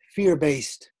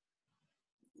fear-based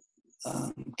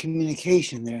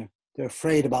communication. They're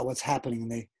afraid about what's happening,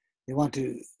 and they want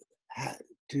to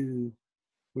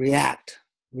react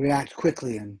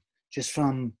quickly, and just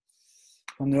from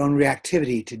their own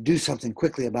reactivity to do something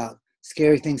quickly about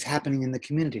scary things happening in the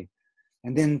community.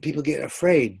 And then people get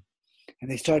afraid and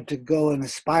they start to go in a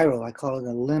spiral. I call it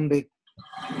a limbic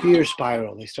fear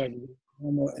spiral. They start to get more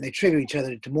and more, and they trigger each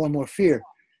other to more and more fear.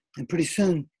 And pretty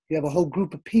soon you have a whole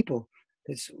group of people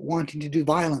that's wanting to do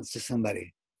violence to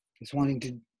somebody. It's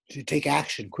wanting to take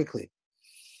action quickly.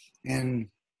 And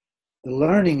the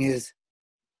learning is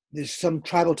there's some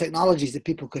tribal technologies that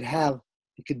people could have,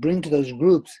 you could bring to those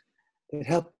groups that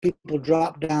help people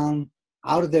drop down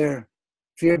out of their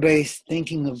fear-based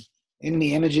thinking of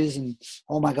enemy images and,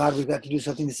 oh my God, we've got to do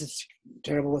something, this is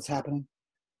terrible what's happening,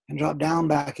 and drop down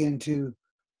back into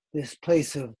this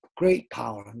place of great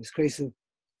power, this place of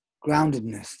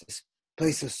groundedness, this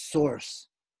place of source,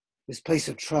 this place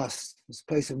of trust, this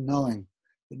place of knowing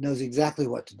that knows exactly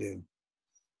what to do.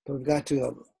 But we've got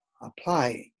to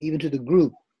apply, even to the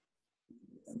group,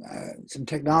 some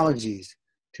technologies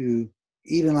to,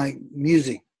 even like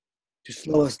music, to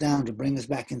slow us down, to bring us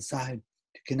back inside,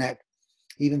 to connect,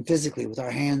 even physically with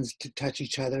our hands, to touch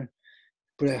each other,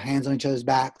 put our hands on each other's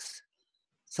backs,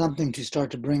 something to start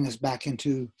to bring us back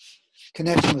into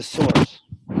connection with source,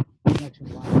 connection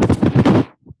with life,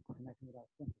 connection with our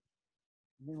senses.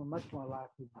 And then we're much more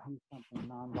likely to do something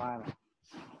nonviolent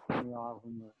than we are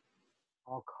when we're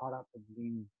all caught up in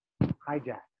being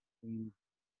hijacked, being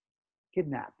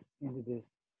kidnapped into this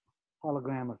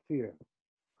hologram of fear.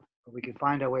 But we can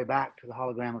find our way back to the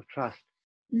hologram of trust,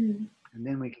 and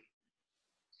then we can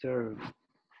serve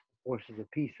forces of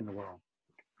peace in the world.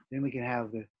 Then we can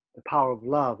have the power of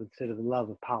love instead of the love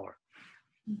of power.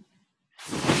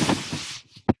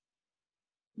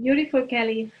 Beautiful,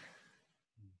 Kelly.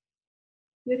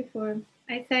 Beautiful.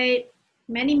 I say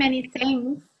many, many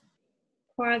thanks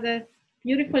for this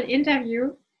beautiful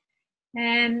interview.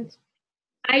 And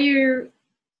are you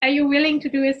willing to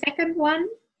do a second one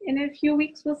in a few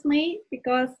weeks with me?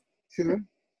 Because Sure.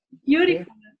 Beautiful.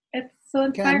 Sure. It's so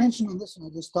inspiring. Can I mention on this one?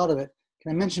 I just thought of it.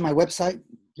 Can I mention my website?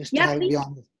 Just to have it be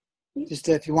on this. Just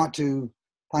if you want to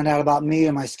find out about me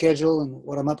and my schedule and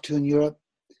what I'm up to in Europe,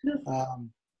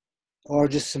 or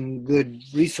just some good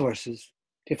resources,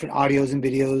 different audios and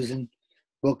videos and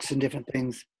books and different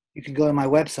things, you can go to my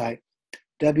website,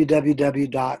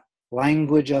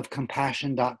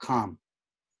 www.languageofcompassion.com,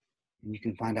 and you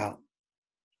can find out.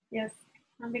 Yes.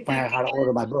 Find out how to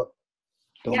order my book.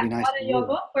 Don't be nice order to your you.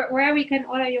 book. Where we can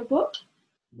order your book?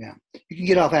 Yeah, you can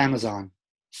get it off Amazon,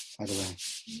 by the way.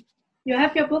 You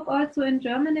have your book also in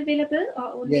German available,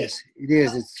 or only? Yes, it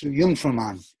is. It's through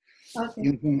Jungfirmann. Okay.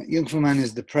 Jungfirmann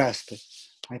is the press, but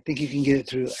I think you can get it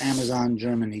through Amazon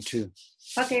Germany too.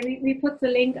 Okay, we put the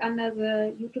link under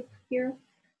the YouTube here.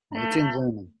 It's in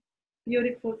German.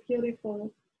 Beautiful,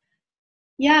 beautiful.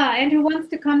 Yeah, and who wants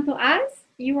to come to us?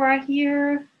 You are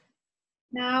here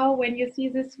now. When you see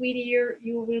this video,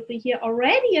 you will be here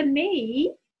already in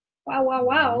May. Wow, wow,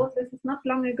 wow. This is not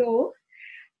long ago.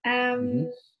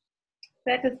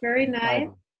 That is very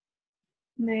nice.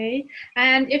 May.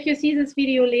 And if you see this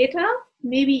video later,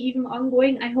 maybe even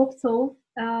ongoing, I hope so,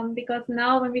 because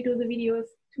now when we do the videos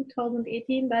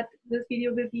 2018, but this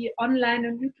video will be online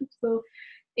on YouTube. So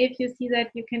if you see that,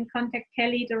 you can contact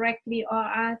Kelly directly or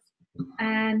us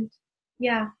and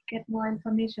get more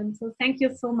information. So thank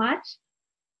you so much.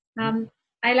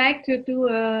 I like to do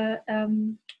a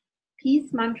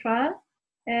peace mantra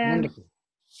And Wonderful.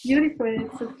 beautiful.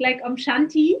 So it's like Om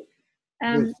Shanti.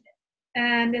 Yes.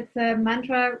 And it's a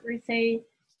mantra we say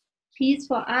peace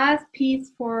for us,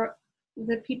 peace for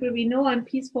the people we know, and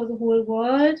peace for the whole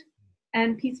world,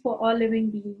 and peace for all living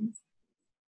beings.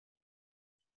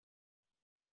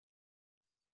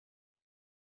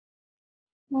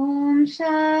 Om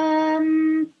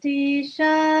Shanti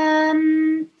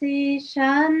Shanti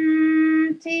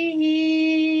Shanti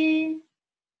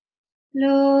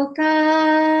Loka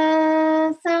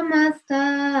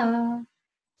Samasta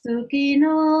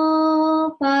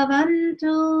Sukhino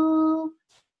Bhavantu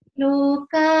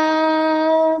Loka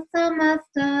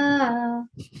Samasta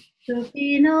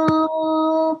Sukhino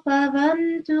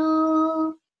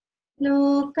Bhavantu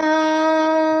Loka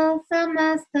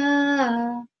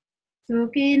Samasta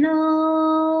Sukhino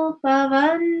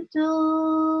Bhavantu.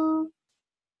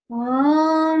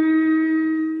 Om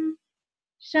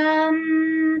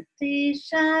Shanti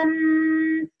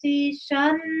Shanti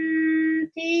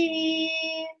Shanti